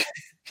 that's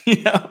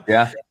you know.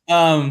 Yeah.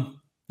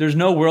 There's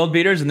no world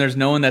beaters and there's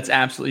no one that's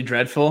absolutely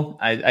dreadful.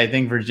 I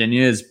think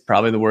Virginia is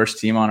probably the worst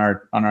team on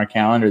our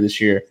calendar this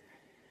year.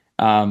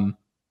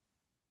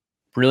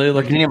 Really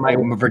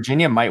looking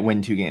Virginia might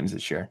win 2 games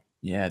this year.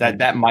 Yeah.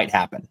 That might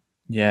happen.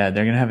 Yeah,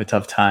 they're gonna have a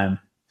tough time.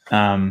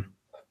 Gonna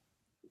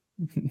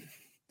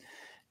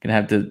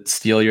have to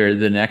steal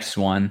the next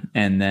one,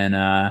 and then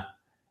at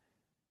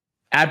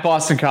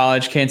Boston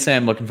College. Can't say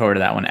I'm looking forward to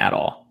that one at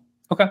all.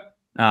 Okay.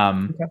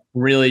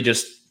 Really,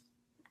 just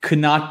could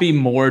not be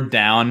more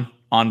down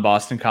on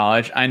Boston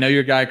College. I know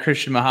your guy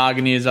Christian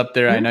Mahogany is up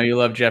there. I know you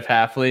love Jeff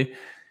Hafley.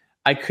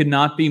 I could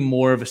not be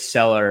more of a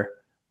seller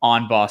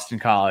on Boston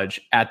College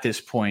at this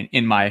point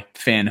in my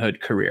fanhood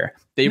career.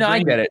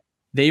 I get it.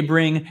 They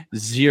bring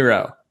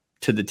 0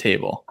 to the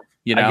table.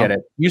 You know, I get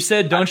it. You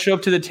said don't show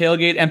up to the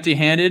tailgate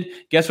empty-handed.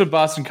 Guess what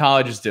Boston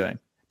College is doing?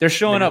 They're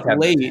showing up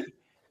late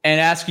and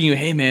asking you,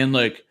 "Hey man,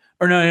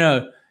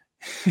 no.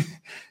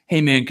 Hey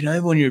man, can I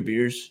have one of your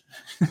beers?"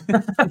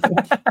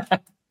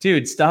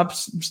 Dude, stop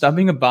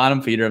being a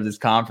bottom feeder of this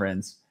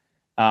conference.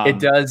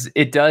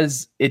 It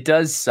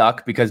does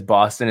suck because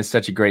Boston is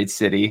such a great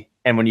city,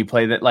 and when you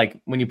play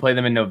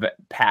them in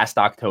past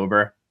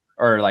October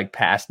or like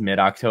past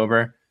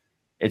mid-October,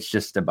 it's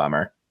just a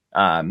bummer.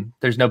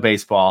 There's no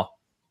baseball.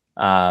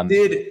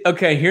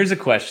 Okay, here's a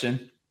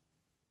question.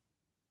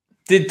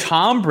 Did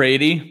Tom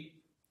Brady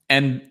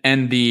and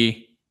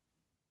the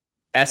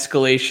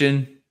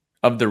escalation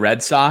of the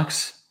Red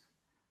Sox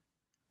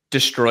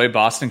destroy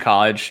Boston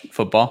College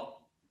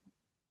football?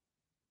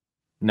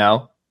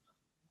 No.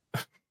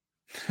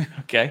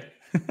 Okay.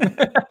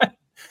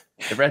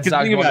 The Red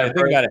Sox think about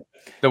it.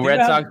 The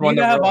Red Sox won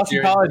the World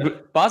Series.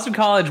 Boston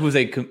College was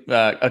a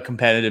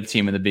competitive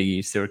team in the Big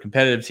East. They were a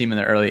competitive team in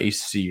the early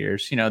ACC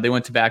years. You know, they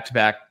went to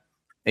back-to-back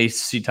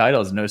ACC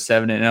titles in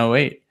 07 and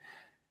 08.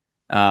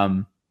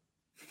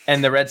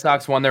 And the Red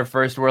Sox won their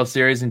first World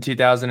Series in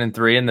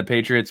 2003, and the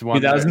Patriots won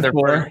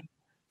 2004.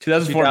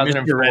 2004,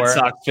 Mr. Red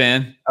Sox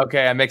fan.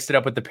 Okay, I mixed it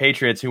up with the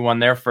Patriots, who won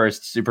their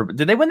first Super Bowl.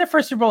 Did they win their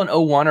first Super Bowl in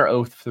 01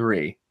 or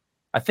 03?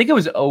 I think it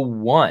was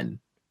 01,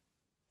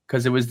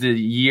 because it was the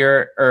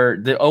year, or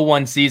the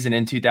 01 season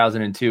in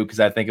 2002, because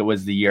I think it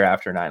was the year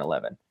after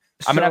 9/11.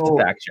 I'm going to have to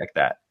fact check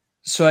that.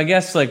 So I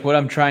guess like what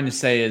I'm trying to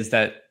say is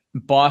that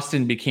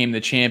Boston became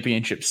the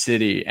championship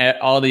city.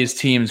 All these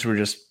teams were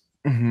just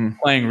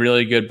playing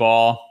really good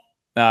ball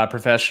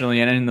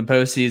professionally and in the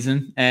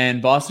postseason.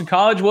 And Boston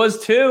College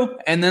was too.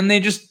 And then they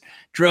just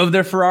drove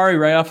their Ferrari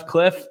right off a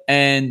cliff.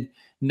 And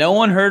no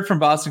one heard from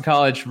Boston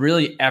College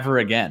really ever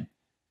again.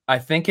 I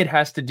think it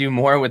has to do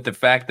more with the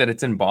fact that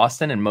it's in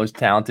Boston and most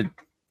talented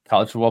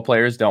college football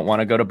players don't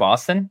want to go to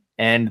Boston.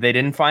 And they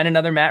didn't find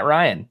another Matt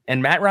Ryan.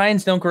 And Matt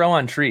Ryans don't grow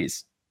on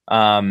trees.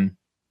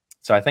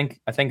 So I think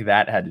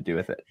that had to do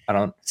with it.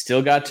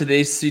 Still got to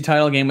the ACC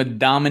title game with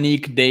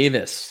Dominique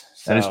Davis.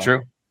 So that is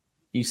true.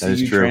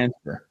 ECU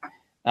transfer.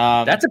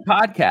 That's a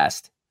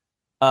podcast.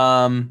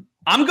 I'm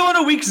going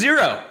to week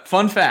 0.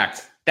 Fun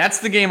fact. That's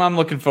the game I'm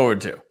looking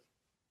forward to.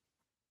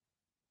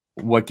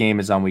 What game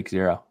is on week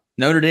 0?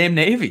 Notre Dame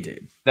Navy,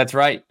 dude. That's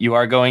right. You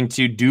are going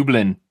to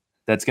Dublin.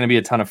 That's going to be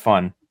a ton of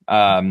fun.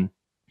 A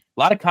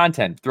lot of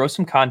content. Throw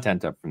some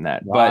content up from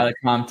that. A lot of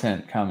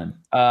content coming.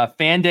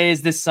 Fan Day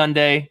is this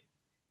Sunday.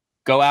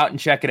 Go out and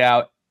check it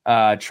out.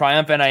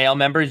 Triumph NIL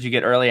members, you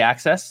get early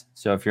access.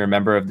 So if you're a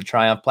member of the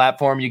Triumph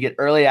platform, you get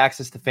early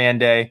access to Fan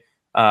Day.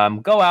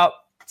 Go out,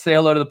 say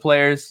hello to the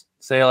players,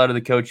 say hello to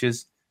the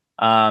coaches.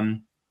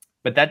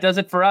 But that does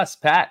it for us.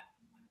 Pat,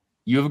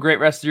 you have a great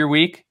rest of your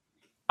week.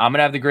 I'm going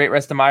to have the great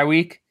rest of my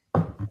week.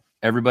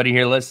 Everybody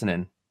here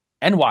listening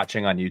and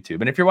watching on YouTube.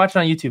 And if you're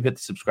watching on YouTube, hit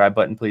the subscribe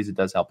button, please. It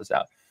does help us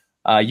out.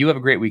 You have a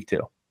great week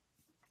too.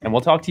 And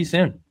we'll talk to you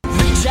soon.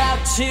 Reach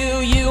out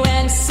to you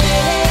and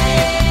say